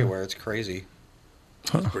is everywhere. It's crazy.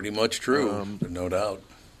 That's pretty much true. No doubt.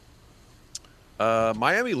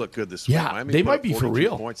 Miami looked good this week. Yeah, Miami they put might up be for 42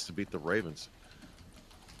 real. points to beat the Ravens.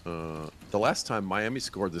 The last time Miami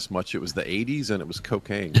scored this much, it was the 80s, and it was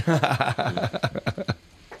cocaine.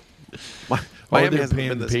 Miami they're hasn't paying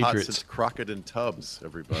been the this hot Patriots. since Crockett and Tubbs,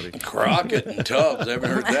 everybody. Crockett and Tubbs. I haven't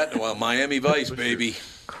heard that in a while. Miami Vice, baby.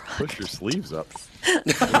 Push your sleeves up.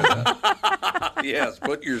 Yes,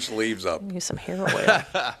 put your sleeves up. Use some hair oil.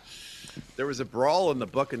 There was a brawl in the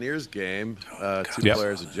Buccaneers game. 2 Yep.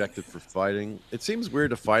 players ejected for fighting. It seems weird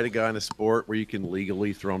to fight a guy in a sport where you can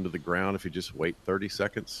legally throw him to the ground if you just wait 30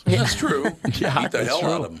 seconds. That's true. Yeah, Beat the that's hell true.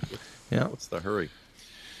 out of him. Yeah. What's the hurry?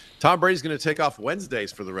 Tom Brady's going to take off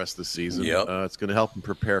Wednesdays for the rest of the season. Yep. It's going to help him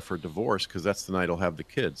prepare for divorce because that's the night he'll have the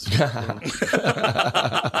kids.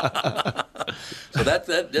 So that's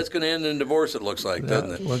going to end in divorce, it looks like,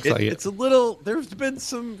 doesn't it? Looks like it. It's a little. There's been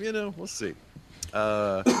some. We'll see.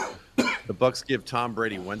 The Bucks give Tom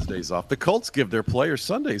Brady Wednesdays off. The Colts give their players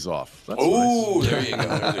Sundays off. That's Oh, nice. there you go.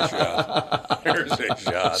 There's a shot. There's a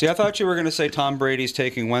shot. See, I thought you were going to say Tom Brady's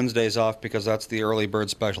taking Wednesdays off because that's the early bird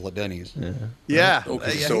special at Denny's. Yeah, Oh,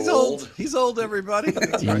 'cause he's yeah, so he's old. He's old, everybody.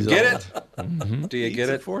 That's right. He's Get old. it? Do you get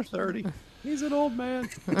it? 4:30. He's an old man.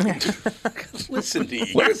 Listen to you.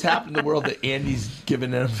 What has happened in the world that Andy's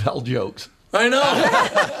giving NFL jokes? I know.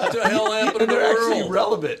 What the hell happened in the They're actually world?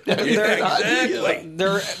 relevant. Yeah, exactly.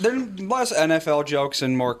 They're less NFL jokes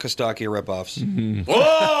and more Kostaki ripoffs.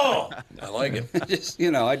 Whoa! I like it. Just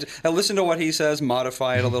I listen to what he says,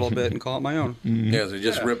 modify it a little bit, and call it my own. Yeah, so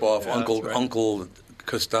just rip off Uncle that's right. Uncle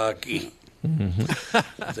Kostaki.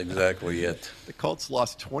 That's exactly it. The Colts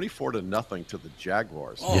lost 24-0 to the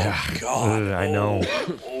Jaguars. Oh, Yeah. God. I know.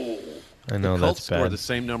 I know the Colts that's scored bad. the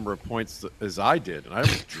same number of points as I did, and I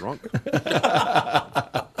was drunk.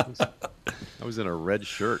 I was in a red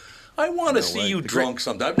shirt. I want to see you drunk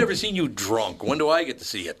sometime. I've never seen you drunk. When do I get to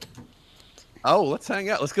see it? Oh, let's hang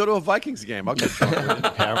out. Let's go to a Vikings game. I'll get drunk with you.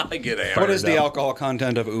 I get hammered. What is the alcohol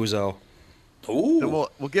content of Ouzo? Ooh. Then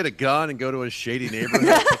we'll get a gun and go to a shady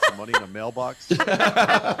neighborhood, put some money in a mailbox.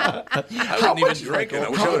 I wouldn't even drink it. I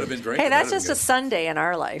wish I would have been drinking. Hey, that's just a Sunday in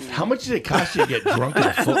our life. How much did it cost you to get drunk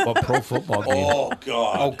at a pro football game?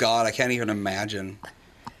 Oh God, I can't even imagine.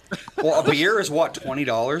 Well, a beer is what,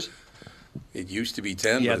 $20? It used to be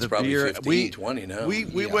 10, Yeah, but it's the probably beer, 15, 20 now. We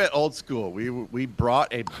went old school. We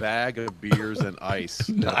brought a bag of beers and ice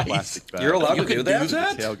in a plastic bag. You're allowed to do that? To the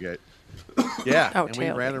tailgate. Yeah, Oh, and we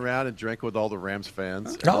tailgate. ran around and drank with all the Rams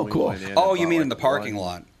fans. Oh, And we cool. went in Oh, and you bought, mean like, in the parking one-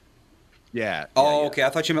 lot? Yeah. Oh, yeah. okay. I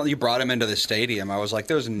thought you meant you brought him into the stadium. I was like,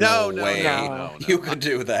 there's no way no. you could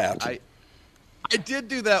do that. I did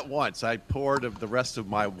do that once. I poured the rest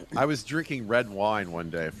of I was drinking red wine one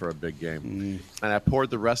day for a big game, and I poured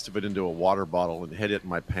the rest of it into a water bottle and hid it in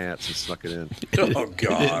my pants and snuck it in. Oh,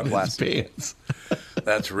 God. Classy. Pants.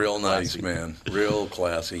 That's real nice, man. Real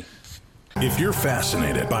classy. If you're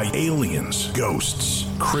fascinated by aliens, ghosts,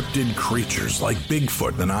 cryptid creatures like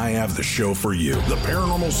Bigfoot, then I have the show for you. The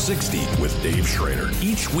Paranormal 60 with Dave Schrader.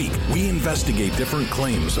 Each week, we investigate different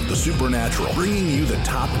claims of the supernatural, bringing you the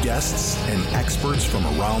top guests and experts from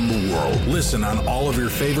around the world. Listen on all of your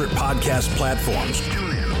favorite podcast platforms.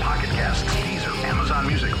 Tune in, Pocket Casts, Deezer, Amazon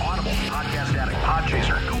Music, Audible, Podcast Addict,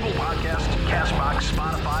 Podchaser, Google Podcasts, CastBox,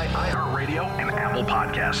 Spotify, iHeartRadio, and Apple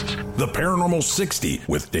Podcasts. The Paranormal 60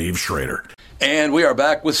 with Dave Schrader. And we are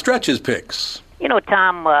back with Stretch's picks. You know,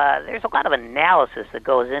 Tom, there's a lot of analysis that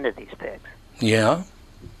goes into these picks. Yeah?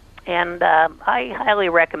 And I highly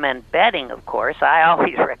recommend betting, of course. I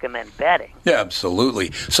always recommend betting. Yeah,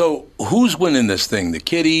 absolutely. So who's winning this thing? The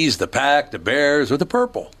Kitties, the Pack, the Bears, or the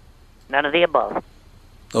Purple? None of the above.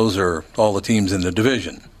 Those are all the teams in the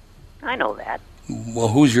division. I know that. Well,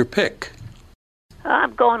 who's your pick?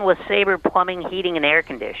 I'm going with Sabre Plumbing, Heating, and Air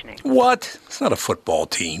Conditioning. What? It's not a football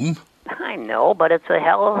team. I know, but it's a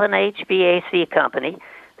hell of an HVAC company.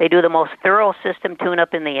 They do the most thorough system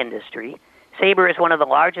tune-up in the industry. Sabre is one of the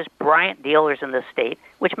largest Bryant dealers in the state,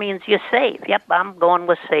 which means you save. Yep, I'm going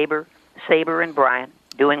with Sabre and Bryant,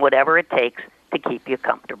 doing whatever it takes to keep you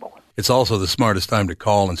comfortable. It's also the smartest time to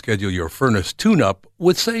call and schedule your furnace tune-up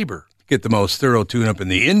with Sabre. Get the most thorough tune-up in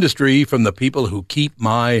the industry from the people who keep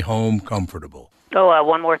my home comfortable. Oh,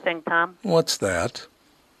 one more thing, Tom. What's that?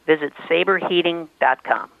 Visit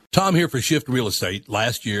saberheating.com. Tom here for Shift Real Estate.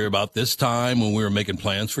 Last year, about this time when we were making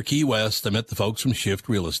plans for Key West, I met the folks from Shift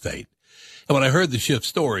Real Estate. And when I heard the Shift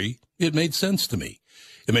story, it made sense to me.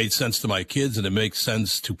 It made sense to my kids, and it makes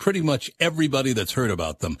sense to pretty much everybody that's heard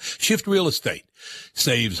about them. Shift Real Estate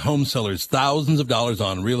saves home sellers thousands of dollars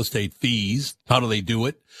on real estate fees. How do they do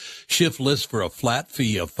it? Shift lists for a flat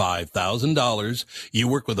fee of $5,000. You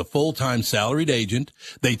work with a full-time salaried agent.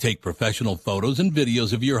 They take professional photos and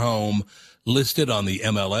videos of your home, list it on the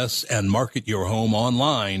MLS, and market your home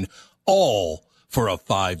online, all for a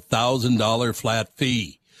 $5,000 flat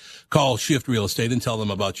fee. Call Shift Real Estate and tell them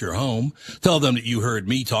about your home. Tell them that you heard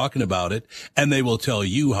me talking about it, and they will tell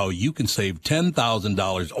you how you can save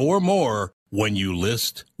 $10,000 or more when you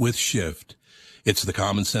list with Shift. It's the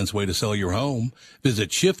common sense way to sell your home. Visit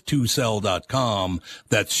shift2sell.com.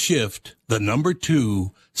 That's shift, the number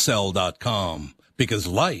 2, sell.com. Because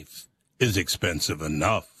life is expensive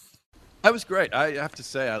enough. That was great. I have to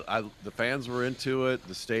say, the fans were into it.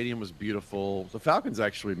 The stadium was beautiful. The Falcons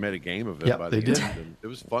actually made a game of it. Yep, by they the did. end, and it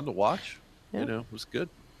was fun to watch. Yeah. You know, it was good.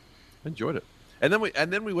 I enjoyed it. And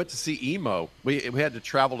then we went to see Emo. We had to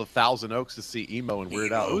travel to Thousand Oaks to see Emo and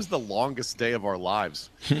Weird Al. It was the longest day of our lives.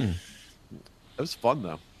 It was fun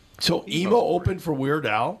though. So Emo opened for Weird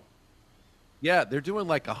Al? Yeah, they're doing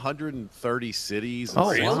like 130 cities. And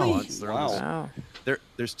Oh, really? months. They're on this-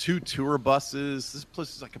 There's 2 tour buses. This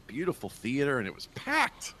place is like a beautiful theater, and it was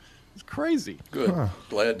packed. It's crazy. Good.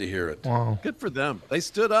 Glad to hear it. Wow. Good for them. They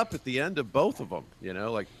stood up at the end of both of them. You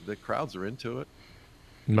know, like the crowds are into it.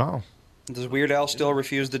 No. Does Weird Al still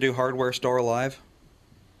refuse to do Hardware Store Live?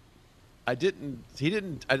 He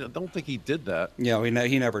didn't. I don't think he did that. Yeah,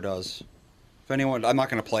 he never does. If anyone, I'm not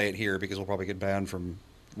going to play it here because we'll probably get banned from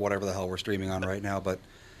whatever the hell we're streaming on right now. But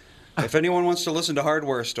if anyone wants to listen to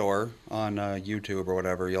Hardware Store on YouTube or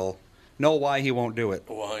whatever, you'll know why he won't do it.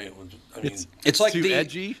 Why? I mean, It's like too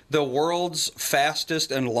edgy? the world's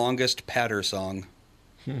fastest and longest patter song.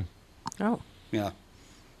 Oh. Yeah.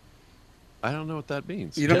 I don't know what that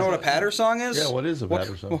means. You don't know what a patter song is? Yeah, what is a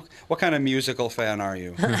patter song? What kind of musical fan are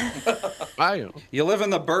you? I am. You live in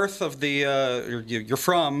the birth of the. You're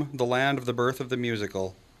from the land of the birth of the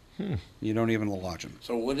musical. You don't even watch them.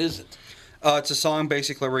 So what is it? It's a song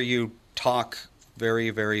basically where you talk very,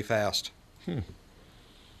 very fast. So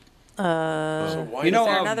why You know, is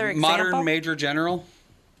there another example? Modern Major General.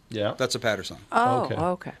 Yeah, that's a patter song.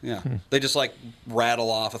 Oh, okay. Yeah, they just like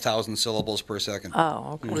rattle off 1,000 syllables per second.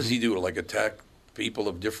 Oh, okay. What does he do? Like attack people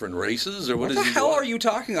of different races, or what What does the he hell do? are you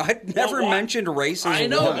talking about? I never why- mentioned races. I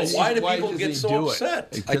know, once. but why do Why people does get he so do it?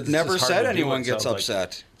 upset? Because I it's never just hard said to do, anyone it gets sounds like.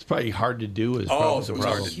 upset. It's probably hard to do. Is Oh, probably so the it's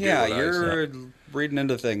hard problem. to do. Yeah, what I you're said. reading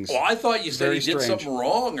into things. Well, I thought you said Very he did strange. something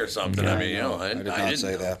wrong or something. I mean, I did not didn't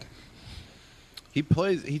say know. that. He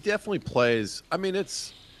definitely plays. I mean,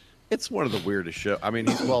 it's one of the weirdest shows. I mean,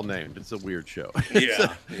 he's well named. It's a weird show.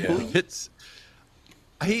 Yeah.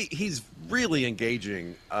 He's really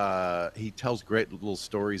engaging. He tells great little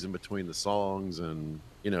stories in between the songs, and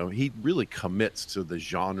he really commits to the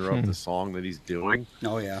genre of the song that he's doing.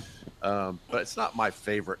 Oh yeah. But it's not my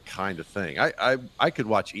favorite kind of thing. I could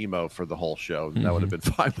watch emo for the whole show. And that would have been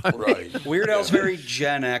fine by me. Right. Weird Al's very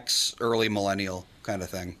Gen X, early millennial kind of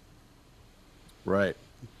thing. Right.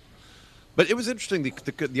 But it was interesting.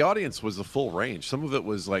 The audience was a full range. Some of it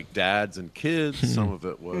was like dads and kids. Some of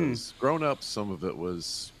it was grown-ups. Some of it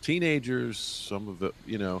was teenagers. Some of it,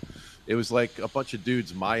 it was like a bunch of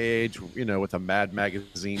dudes my age, with a Mad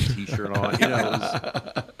Magazine T-shirt on.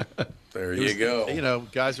 There you go.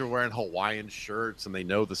 Guys are wearing Hawaiian shirts and they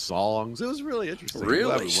know the songs. It was really interesting. I'm glad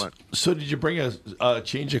Really? we went. So did you bring a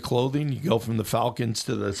change of clothing? You go from the Falcons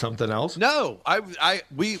to the something else? No,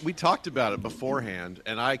 we talked about it beforehand,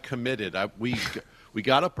 and I committed. We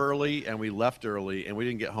got up early and we left early, and we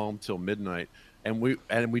didn't get home till midnight, and we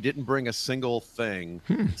didn't bring a single thing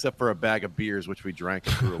except for a bag of beers, which we drank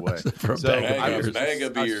and threw away. For a bag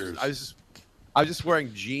of beers. I was just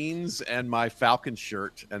wearing jeans and my Falcon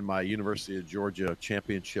shirt and my University of Georgia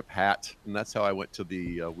championship hat, and that's how I went to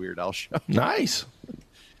the Weird Al show. Nice. I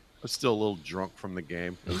was still a little drunk from the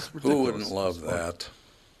game. It was Who ridiculous. wouldn't love that?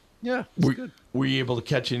 Yeah, it's good. Were you able to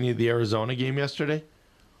catch any of the Arizona game yesterday?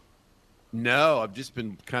 No, I've just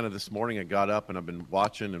been kind of this morning. I got up and I've been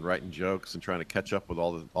watching and writing jokes and trying to catch up with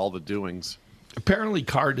all the doings. Apparently,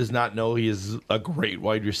 Carr does not know he is a great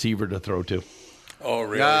wide receiver to throw to. Oh,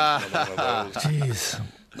 really? Another one of those. Jeez.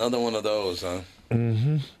 Another one of those, huh?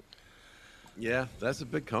 Mm-hmm. Yeah, that's a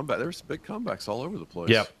big comeback. There was big comebacks all over the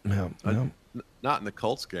place. Yep. Not in the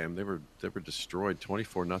Colts game. They were destroyed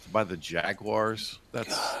 24-0 by the Jaguars.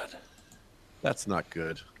 That's not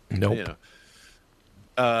good. Nope.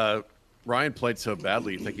 Ryan played so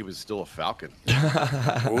badly, you think he was still a Falcon.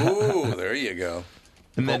 Ooh, there you go.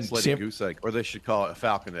 And then Colts laid a goose egg, or they should call it a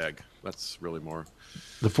Falcon egg. That's really more.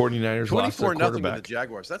 The 49ers lost their 24-0 with quarterback. the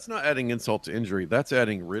Jaguars. That's not adding insult to injury. That's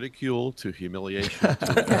adding ridicule to humiliation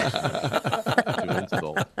to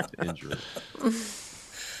insult to injury.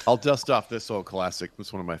 I'll dust off this old classic. This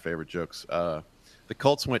is one of my favorite jokes. The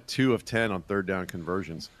Colts went 2 of 10 on third down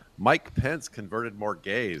conversions. Mike Pence converted more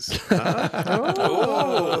gays. Huh?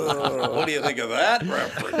 Oh, what do you think of that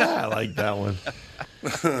reference? I like that one.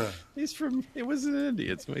 It was an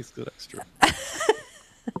Indian. It makes it extra.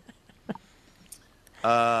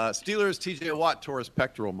 Steelers TJ Watt tore his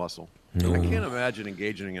pectoral muscle. I can't imagine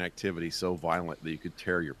engaging in an activity so violent that you could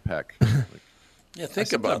tear your pec. Yeah,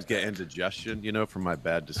 think I about sometimes get indigestion, from my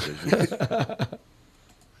bad decisions.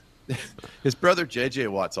 His brother JJ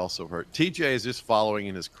Watt's also hurt. TJ is just following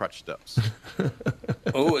in his crutch steps.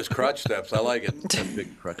 Oh, his crutch steps. I like it.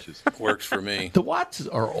 Big crutches. Works for me. The Watts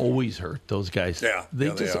are always hurt, those guys. Yeah. They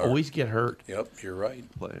yeah, just are. always get hurt. Yep, you're right.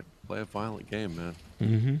 Play a violent game, man.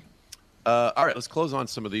 Mm-hmm. All right, let's close on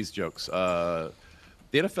some of these jokes. The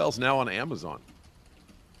NFL's now on Amazon,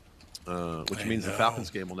 which means the Falcons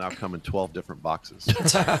game will now come in 12 different boxes.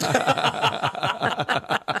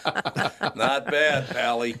 Not bad,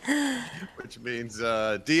 Pally. Which means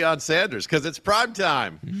Deion Sanders, because it's prime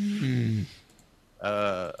time.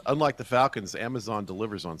 Unlike the Falcons, Amazon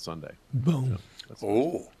delivers on Sunday. Boom.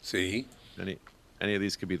 Oh, see? Any of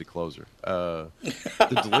these could be the closer. The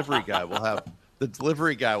delivery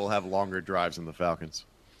guy will have longer drives than the Falcons.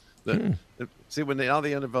 See, when all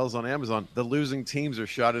the NFL's on Amazon, the losing teams are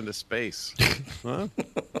shot into space. Huh?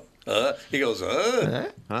 He goes,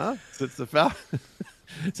 Huh? Since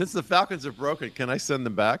the Falcons are broken, can I send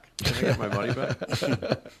them back? Can I get my money back?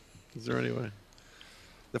 Is there any way?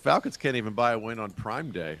 The Falcons can't even buy a win on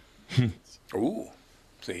Prime Day. Ooh,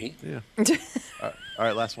 see? Yeah. All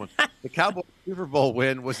right, last one. The Cowboys Super Bowl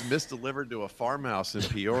win was misdelivered to a farmhouse in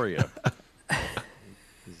Peoria. This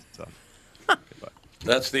is tough. Okay, bye.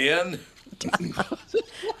 That's the end?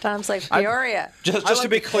 Tom's like, Peoria. Just to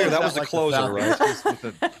be clear, that was the closer, right?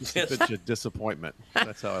 Just a bit of disappointment.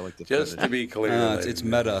 That's how I like to Just finish. to be clear. It's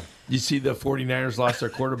meta. You see the 49ers lost their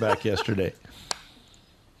quarterback yesterday.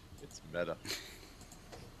 It's meta.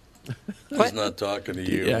 He's not talking to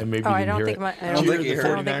you. Yeah, maybe Oh, you I didn't don't hear think it. my. I Did don't you think hear the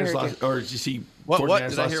I don't think I 49ers heard lost, you. or did you see What? 49ers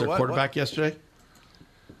Did I lost hear their what? quarterback yesterday?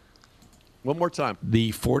 One more time.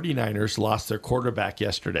 The 49ers lost their quarterback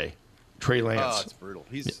yesterday, Trey Lance. Oh, it's brutal.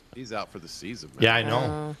 He's out for the season, man. Yeah, I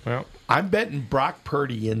know. Well, I'm betting Brock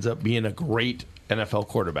Purdy ends up being a great NFL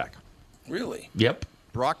quarterback. Really? Yep.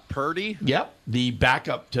 Brock Purdy? Yep. The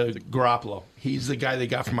backup to Garoppolo. He's the guy they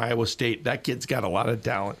got from Iowa State. That kid's got a lot of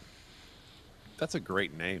talent. That's a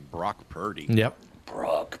great name, Brock Purdy. Yep.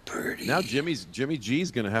 Brock Purdy. Now Jimmy G's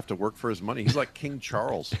going to have to work for his money. He's like King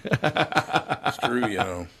Charles. It's true, you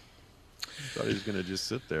know. Thought he was going to just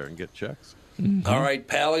sit there and get checks. Mm-hmm. All right,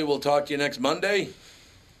 Pally, we'll talk to you next Monday.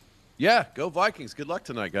 Yeah, go Vikings. Good luck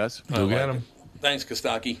tonight, guys. Go get him. Thanks,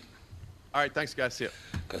 Kostaki. All right, thanks, guys. See you.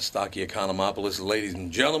 Kostaki Economopoulos, ladies and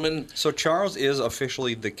gentlemen. So Charles is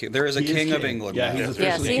officially the king. There is a king of England. Yeah, now. he's officially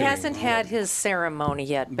Yes, he king. hasn't had his ceremony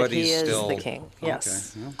yet, but he he's is still the king.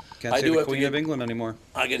 Yes. Okay. Well, can't I say do the have to Queen get- of England anymore.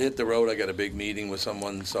 I got hit the road. I got a big meeting with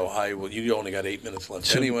someone, so you only got 8 minutes left.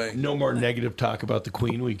 So Anyway. no more negative talk about the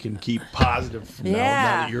Queen. We can keep positive from now Yeah.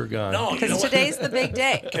 that you're gone. No, you know Because what? today's the big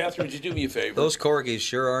day. Catherine, would you do me a favor? Those corgis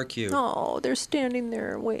sure are cute. Oh, they're standing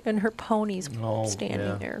there, and her pony's Oh, standing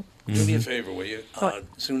yeah. there. Do me a favor, will you? What?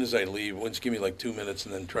 As soon as I leave, why don't you give me like 2 minutes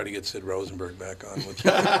and then try to get Sid Rosenberg back on with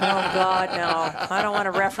you? Oh God, no! I don't want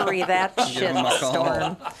to referee that shit him a call.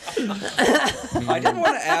 storm. I did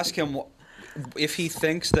want to ask him if he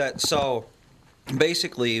thinks that. So,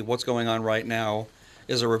 basically, what's going on right now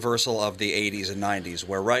is a reversal of the 80s and 90s,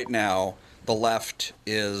 where right now the left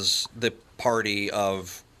is the party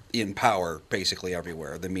of in power basically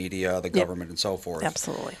everywhere, the media, the government, and so forth.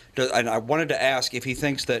 Absolutely. And I wanted to ask if he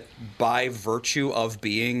thinks that by virtue of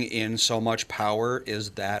being in so much power, is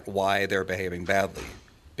that why they're behaving badly?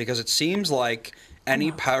 Because it seems like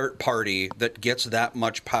any party that gets that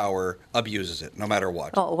much power abuses it, no matter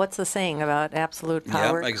what. Oh, what's the saying about absolute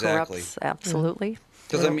power exactly. corrupts absolutely?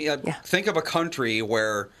 Because, I mean, think of a country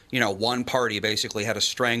where, one party basically had a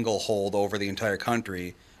stranglehold over the entire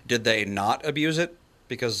country. Did they not abuse it?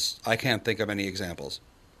 Because I can't think of any examples.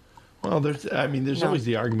 Well, there's always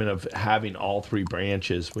the argument of having all three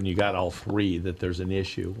branches when you got all three that there's an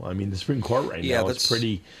issue. I mean, the Supreme Court right now is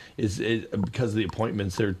because the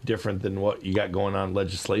appointments are different than what you got going on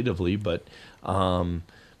legislatively. But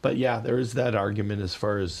yeah, there is that argument as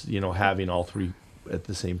far as having all three at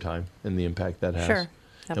the same time and the impact that has. Sure.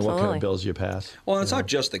 And what kind of bills you pass. Well, and it's not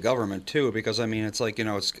just the government, too, because, I mean, it's like,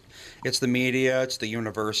 it's the media, it's the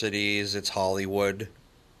universities, it's Hollywood,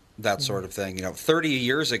 that sort of thing. 30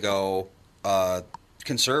 years ago,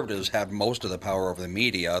 conservatives had most of the power over the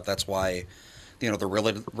media. That's why,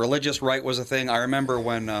 the religious right was a thing. I remember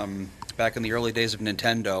when, back in the early days of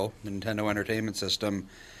Nintendo, the Nintendo Entertainment System,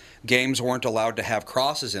 games weren't allowed to have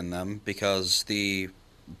crosses in them because the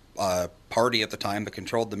party at the time that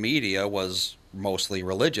controlled the media was mostly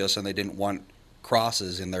religious, and they didn't want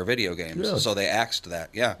crosses in their video games. Really? So they axed that.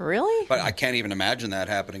 Yeah. Really? But I can't even imagine that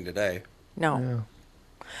happening today. No.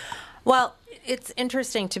 Yeah. Well, it's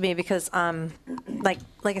interesting to me because, like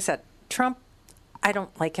I said, Trump, I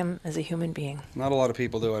don't like him as a human being. Not a lot of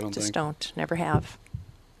people do, I don't Just think. don't. Never have.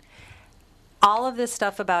 All of this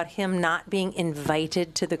stuff about him not being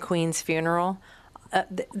invited to the Queen's funeral,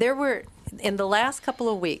 there were, in the last couple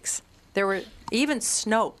of weeks, there were, even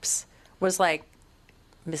Snopes was like,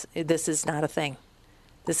 this is not a thing.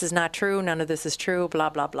 This is not true. None of this is true. Blah,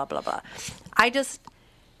 blah, blah, blah, blah.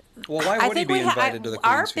 Well, why would he be invited to the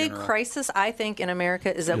Queen's our funeral? big crisis, I think, in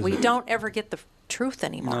America is that we don't ever get the truth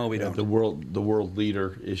anymore. No, we don't. The world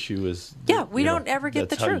leader issue is. We don't ever get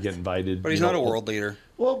the that's how truth. you get invited. But he's not a world leader.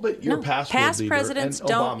 Well, but your past world leader presidents and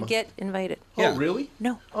don't Obama. get invited. Oh, really?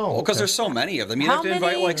 No. Oh, Well, because okay. there's so many of them. You How have to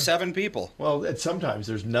invite many? like 7 people. Well, sometimes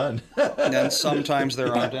there's none. And then sometimes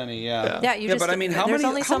there aren't any, yeah. But I mean, there's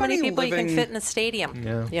only so many people you living, can fit in a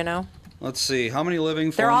stadium, Let's see, how many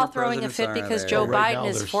living They're former all throwing a presidents fit are because there? Joe right Biden now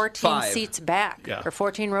is there's 14 5. seats back, Yeah. or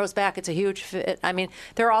 14 rows back. It's a huge fit. I mean,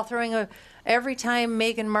 they're all throwing every time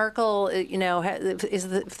Meghan Markle,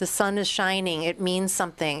 if the sun is shining, it means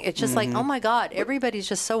something. It's just like, oh my God, everybody's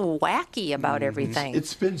just so wacky about everything.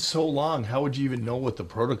 It's been so long. How would you even know what the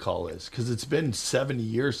protocol is? Because it's been 70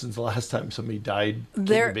 years since the last time somebody died. King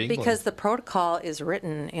of England. Because the protocol is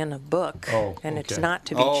written in a book, and it's okay. not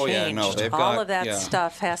to be Oh, changed. yeah, no, they've all got- of that yeah.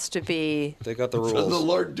 stuff has to be. They got the So rules. the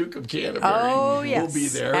Lord Duke of Canterbury Oh yes, will be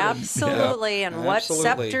there. absolutely, and what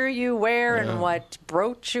Absolutely. scepter you wear, and what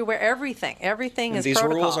brooch you wear, everything. everything. Everything is These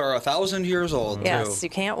protocol. rules are 1,000 years old, Yes, too. you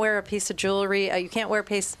can't wear a piece of jewelry. You can't wear a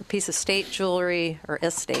piece of state jewelry, or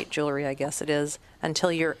estate jewelry, I guess it is,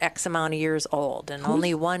 until you're X amount of years old, and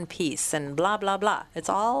only one piece, and blah, blah, blah. It's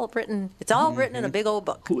all written. It's all written in a big old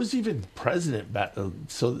book. Who was even president back?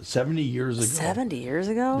 So 70 years ago. 70 years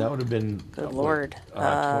ago? That would have been. Good Lord.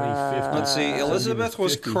 2050. Let's see. Elizabeth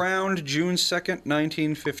was crowned June 2nd,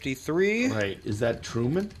 1953. Right. Is that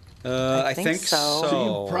Truman? I think so.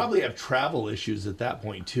 So you probably have travel issues at that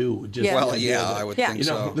point too. Just Yeah. Well, yeah, I would think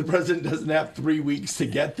so. The president doesn't have 3 weeks to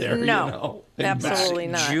get there. No, absolutely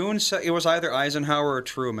not. It was either Eisenhower or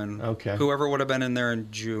Truman. Okay. Whoever would have been in there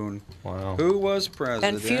in June. Wow. Who was president?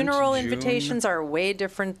 And funeral June? invitations are way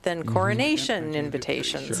different than coronation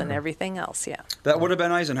invitations and everything else. Yeah. That would have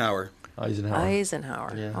been Eisenhower.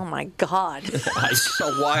 Eisenhower. Yeah. Oh my God.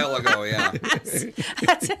 A while ago, yeah.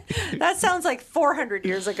 That sounds like 400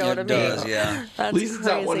 years ago to me. It does, yeah. That's At least it's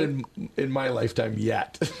not crazy. one in my lifetime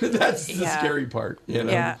yet. That's the scary part. You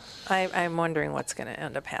know? Yeah. I'm wondering what's going to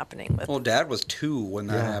end up happening with. Well, Dad was 2 when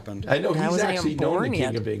that happened. I know I he's wasn't actually even known the born King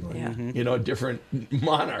yet. of England. Yeah. You know, a different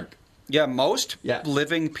monarch. Yeah, most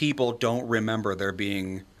living people don't remember there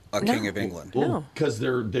being a King of England. Well, because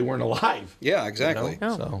they weren't alive. Yeah, exactly. You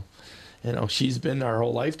know? So, she's been our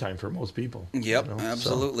whole lifetime for most people. Yep, you know?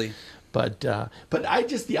 absolutely. So, but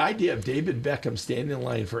the idea of David Beckham standing in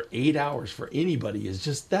line for 8 hours for anybody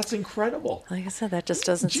is that's incredible. Like I said, that just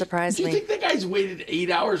doesn't surprise Do you me. think that guy's waited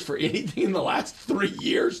 8 hours for anything in the last 3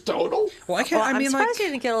 years total? Well, I'm surprised he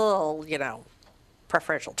didn't get a little,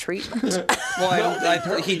 preferential treatment.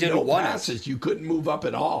 He didn't want passes. You couldn't move up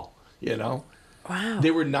at all. You know. Wow. They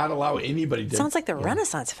would not allow anybody to. Sounds like the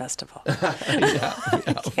Renaissance Festival.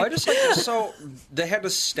 I just like this. So they had to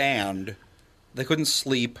stand. They couldn't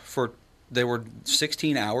sleep they were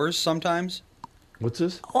 16 hours sometimes. What's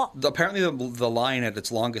this? Well, apparently the line at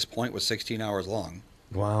its longest point was 16 hours long.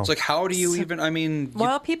 Wow. It's like, how do you even,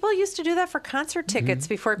 Well, people used to do that for concert tickets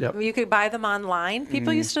before you could buy them online.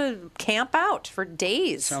 People used to camp out for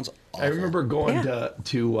days. Sounds awful. I remember going to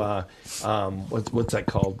what's that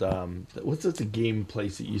called? What's the game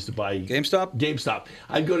place that you used to buy? GameStop?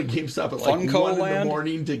 I'd go to GameStop at Funko 1 in the Land?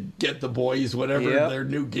 morning to get the boys whatever their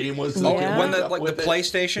new game was. So Okay, when the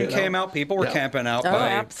PlayStation came out, people were camping out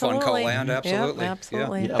by Funko Land. Absolutely. Yep,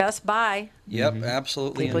 absolutely. Yep. Best Buy. Yep,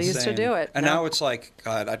 absolutely. People used to insane. do it. And No. now it's like,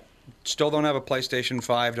 God, I still don't have a PlayStation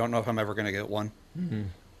 5. Don't know if I'm ever going to get one. Mm-hmm.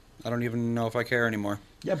 I don't even know if I care anymore.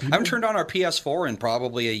 Yeah, I haven't turned on our PS4 in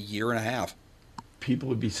probably a year and a half. People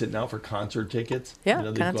would be sitting out for concert tickets. Yeah,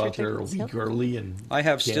 they'd go out concert there tickets, a week early and I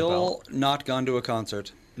have camp still out. not gone to a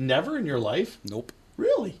concert. Never in your life? Nope.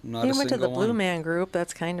 Really? Not You a went to the single Blue one. Man Group.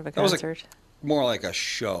 That's kind of a That was concert. more like a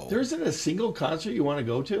show. There isn't a single concert you want to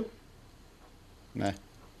go to? Nah.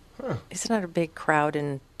 It's not a big crowd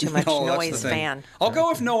and too much No, that's the noise thing. fan. I'll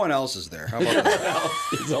go if no one else is there. How about that?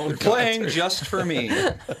 His own Playing concert. just for me.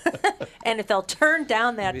 And if they'll turn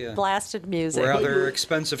down that Yeah. blasted music. Rather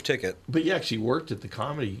expensive ticket. But you actually worked at the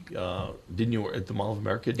comedy, didn't you? At the Mall of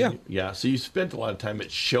America? Didn't you? Yeah. So you spent a lot of time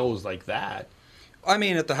at shows like that. I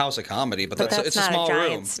mean, at the House of Comedy, but But that's it's not a small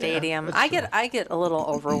giant room. stadium. I get a little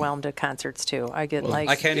overwhelmed at concerts too. I get like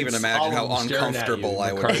I can't even imagine how uncomfortable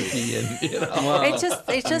I would be.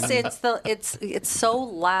 It's so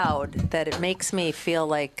loud that it makes me feel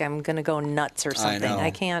like I'm gonna go nuts or something. know.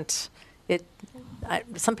 I can't.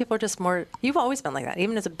 Some people are just more. You've always been like that.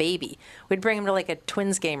 Even as a baby, we'd bring him to like a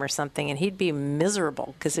Twins game or something, and he'd be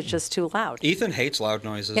miserable because it's just too loud. Ethan hates loud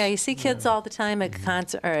noises. Yeah, you see kids all the time at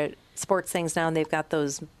concert or at sports things now, and they've got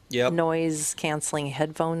those noise canceling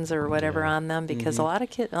headphones or whatever on them because a lot of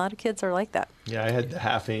kids are like that. Yeah, I had the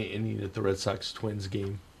half inning at the Red Sox Twins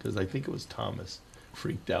game because I think it was Thomas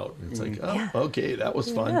freaked out. And it's like, okay, that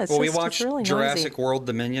was fun. Yeah, well, we watched really Jurassic World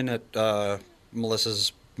Dominion at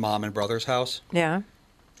Melissa's mom and brother's house. Yeah.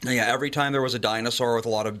 Yeah, every time there was a dinosaur with a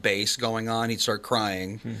lot of bass going on, he'd start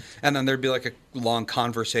crying. And then there'd be like a long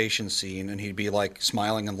conversation scene, and he'd be like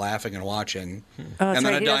smiling and laughing and watching. Oh, and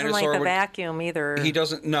then a he doesn't like the would, vacuum either. He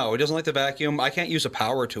doesn't like the vacuum. I can't use a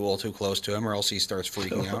power tool too close to him, or else he starts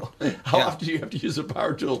freaking out. How often do you have to use a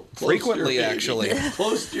power tool? Frequently, actually.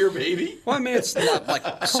 Close to your baby? Well, I mean, it's not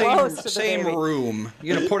like same room.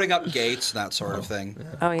 Putting up gates, that sort of thing.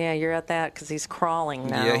 Oh, yeah, you're at that because he's crawling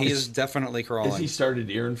now. Yeah, he's definitely crawling. Has he started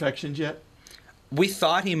ear infections yet? We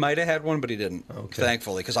thought he might have had one, but he didn't. Okay.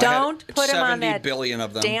 Thankfully, because I Don't had put him on 70 that billion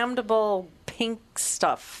of them. damnable pink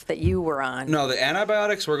stuff that you were on. No, the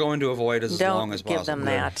antibiotics we're going to avoid as long as possible. Don't give them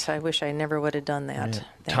that. I wish I never would have done that.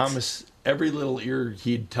 Thomas every little ear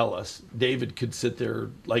he'd tell us, David could sit there,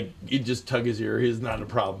 like, he'd just tug his ear. He's not a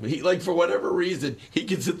problem. He, like, for whatever reason, he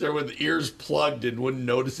could sit there with ears plugged and wouldn't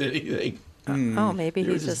notice anything. Oh, maybe They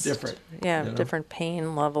were he's just different. Yeah, you know? different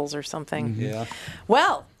pain levels or something. Yeah.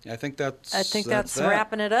 Well, I think that's that's that.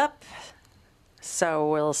 wrapping it up. So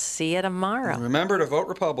we'll see you tomorrow. Remember to vote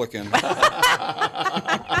Republican. Bye.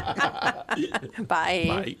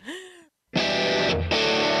 Bye.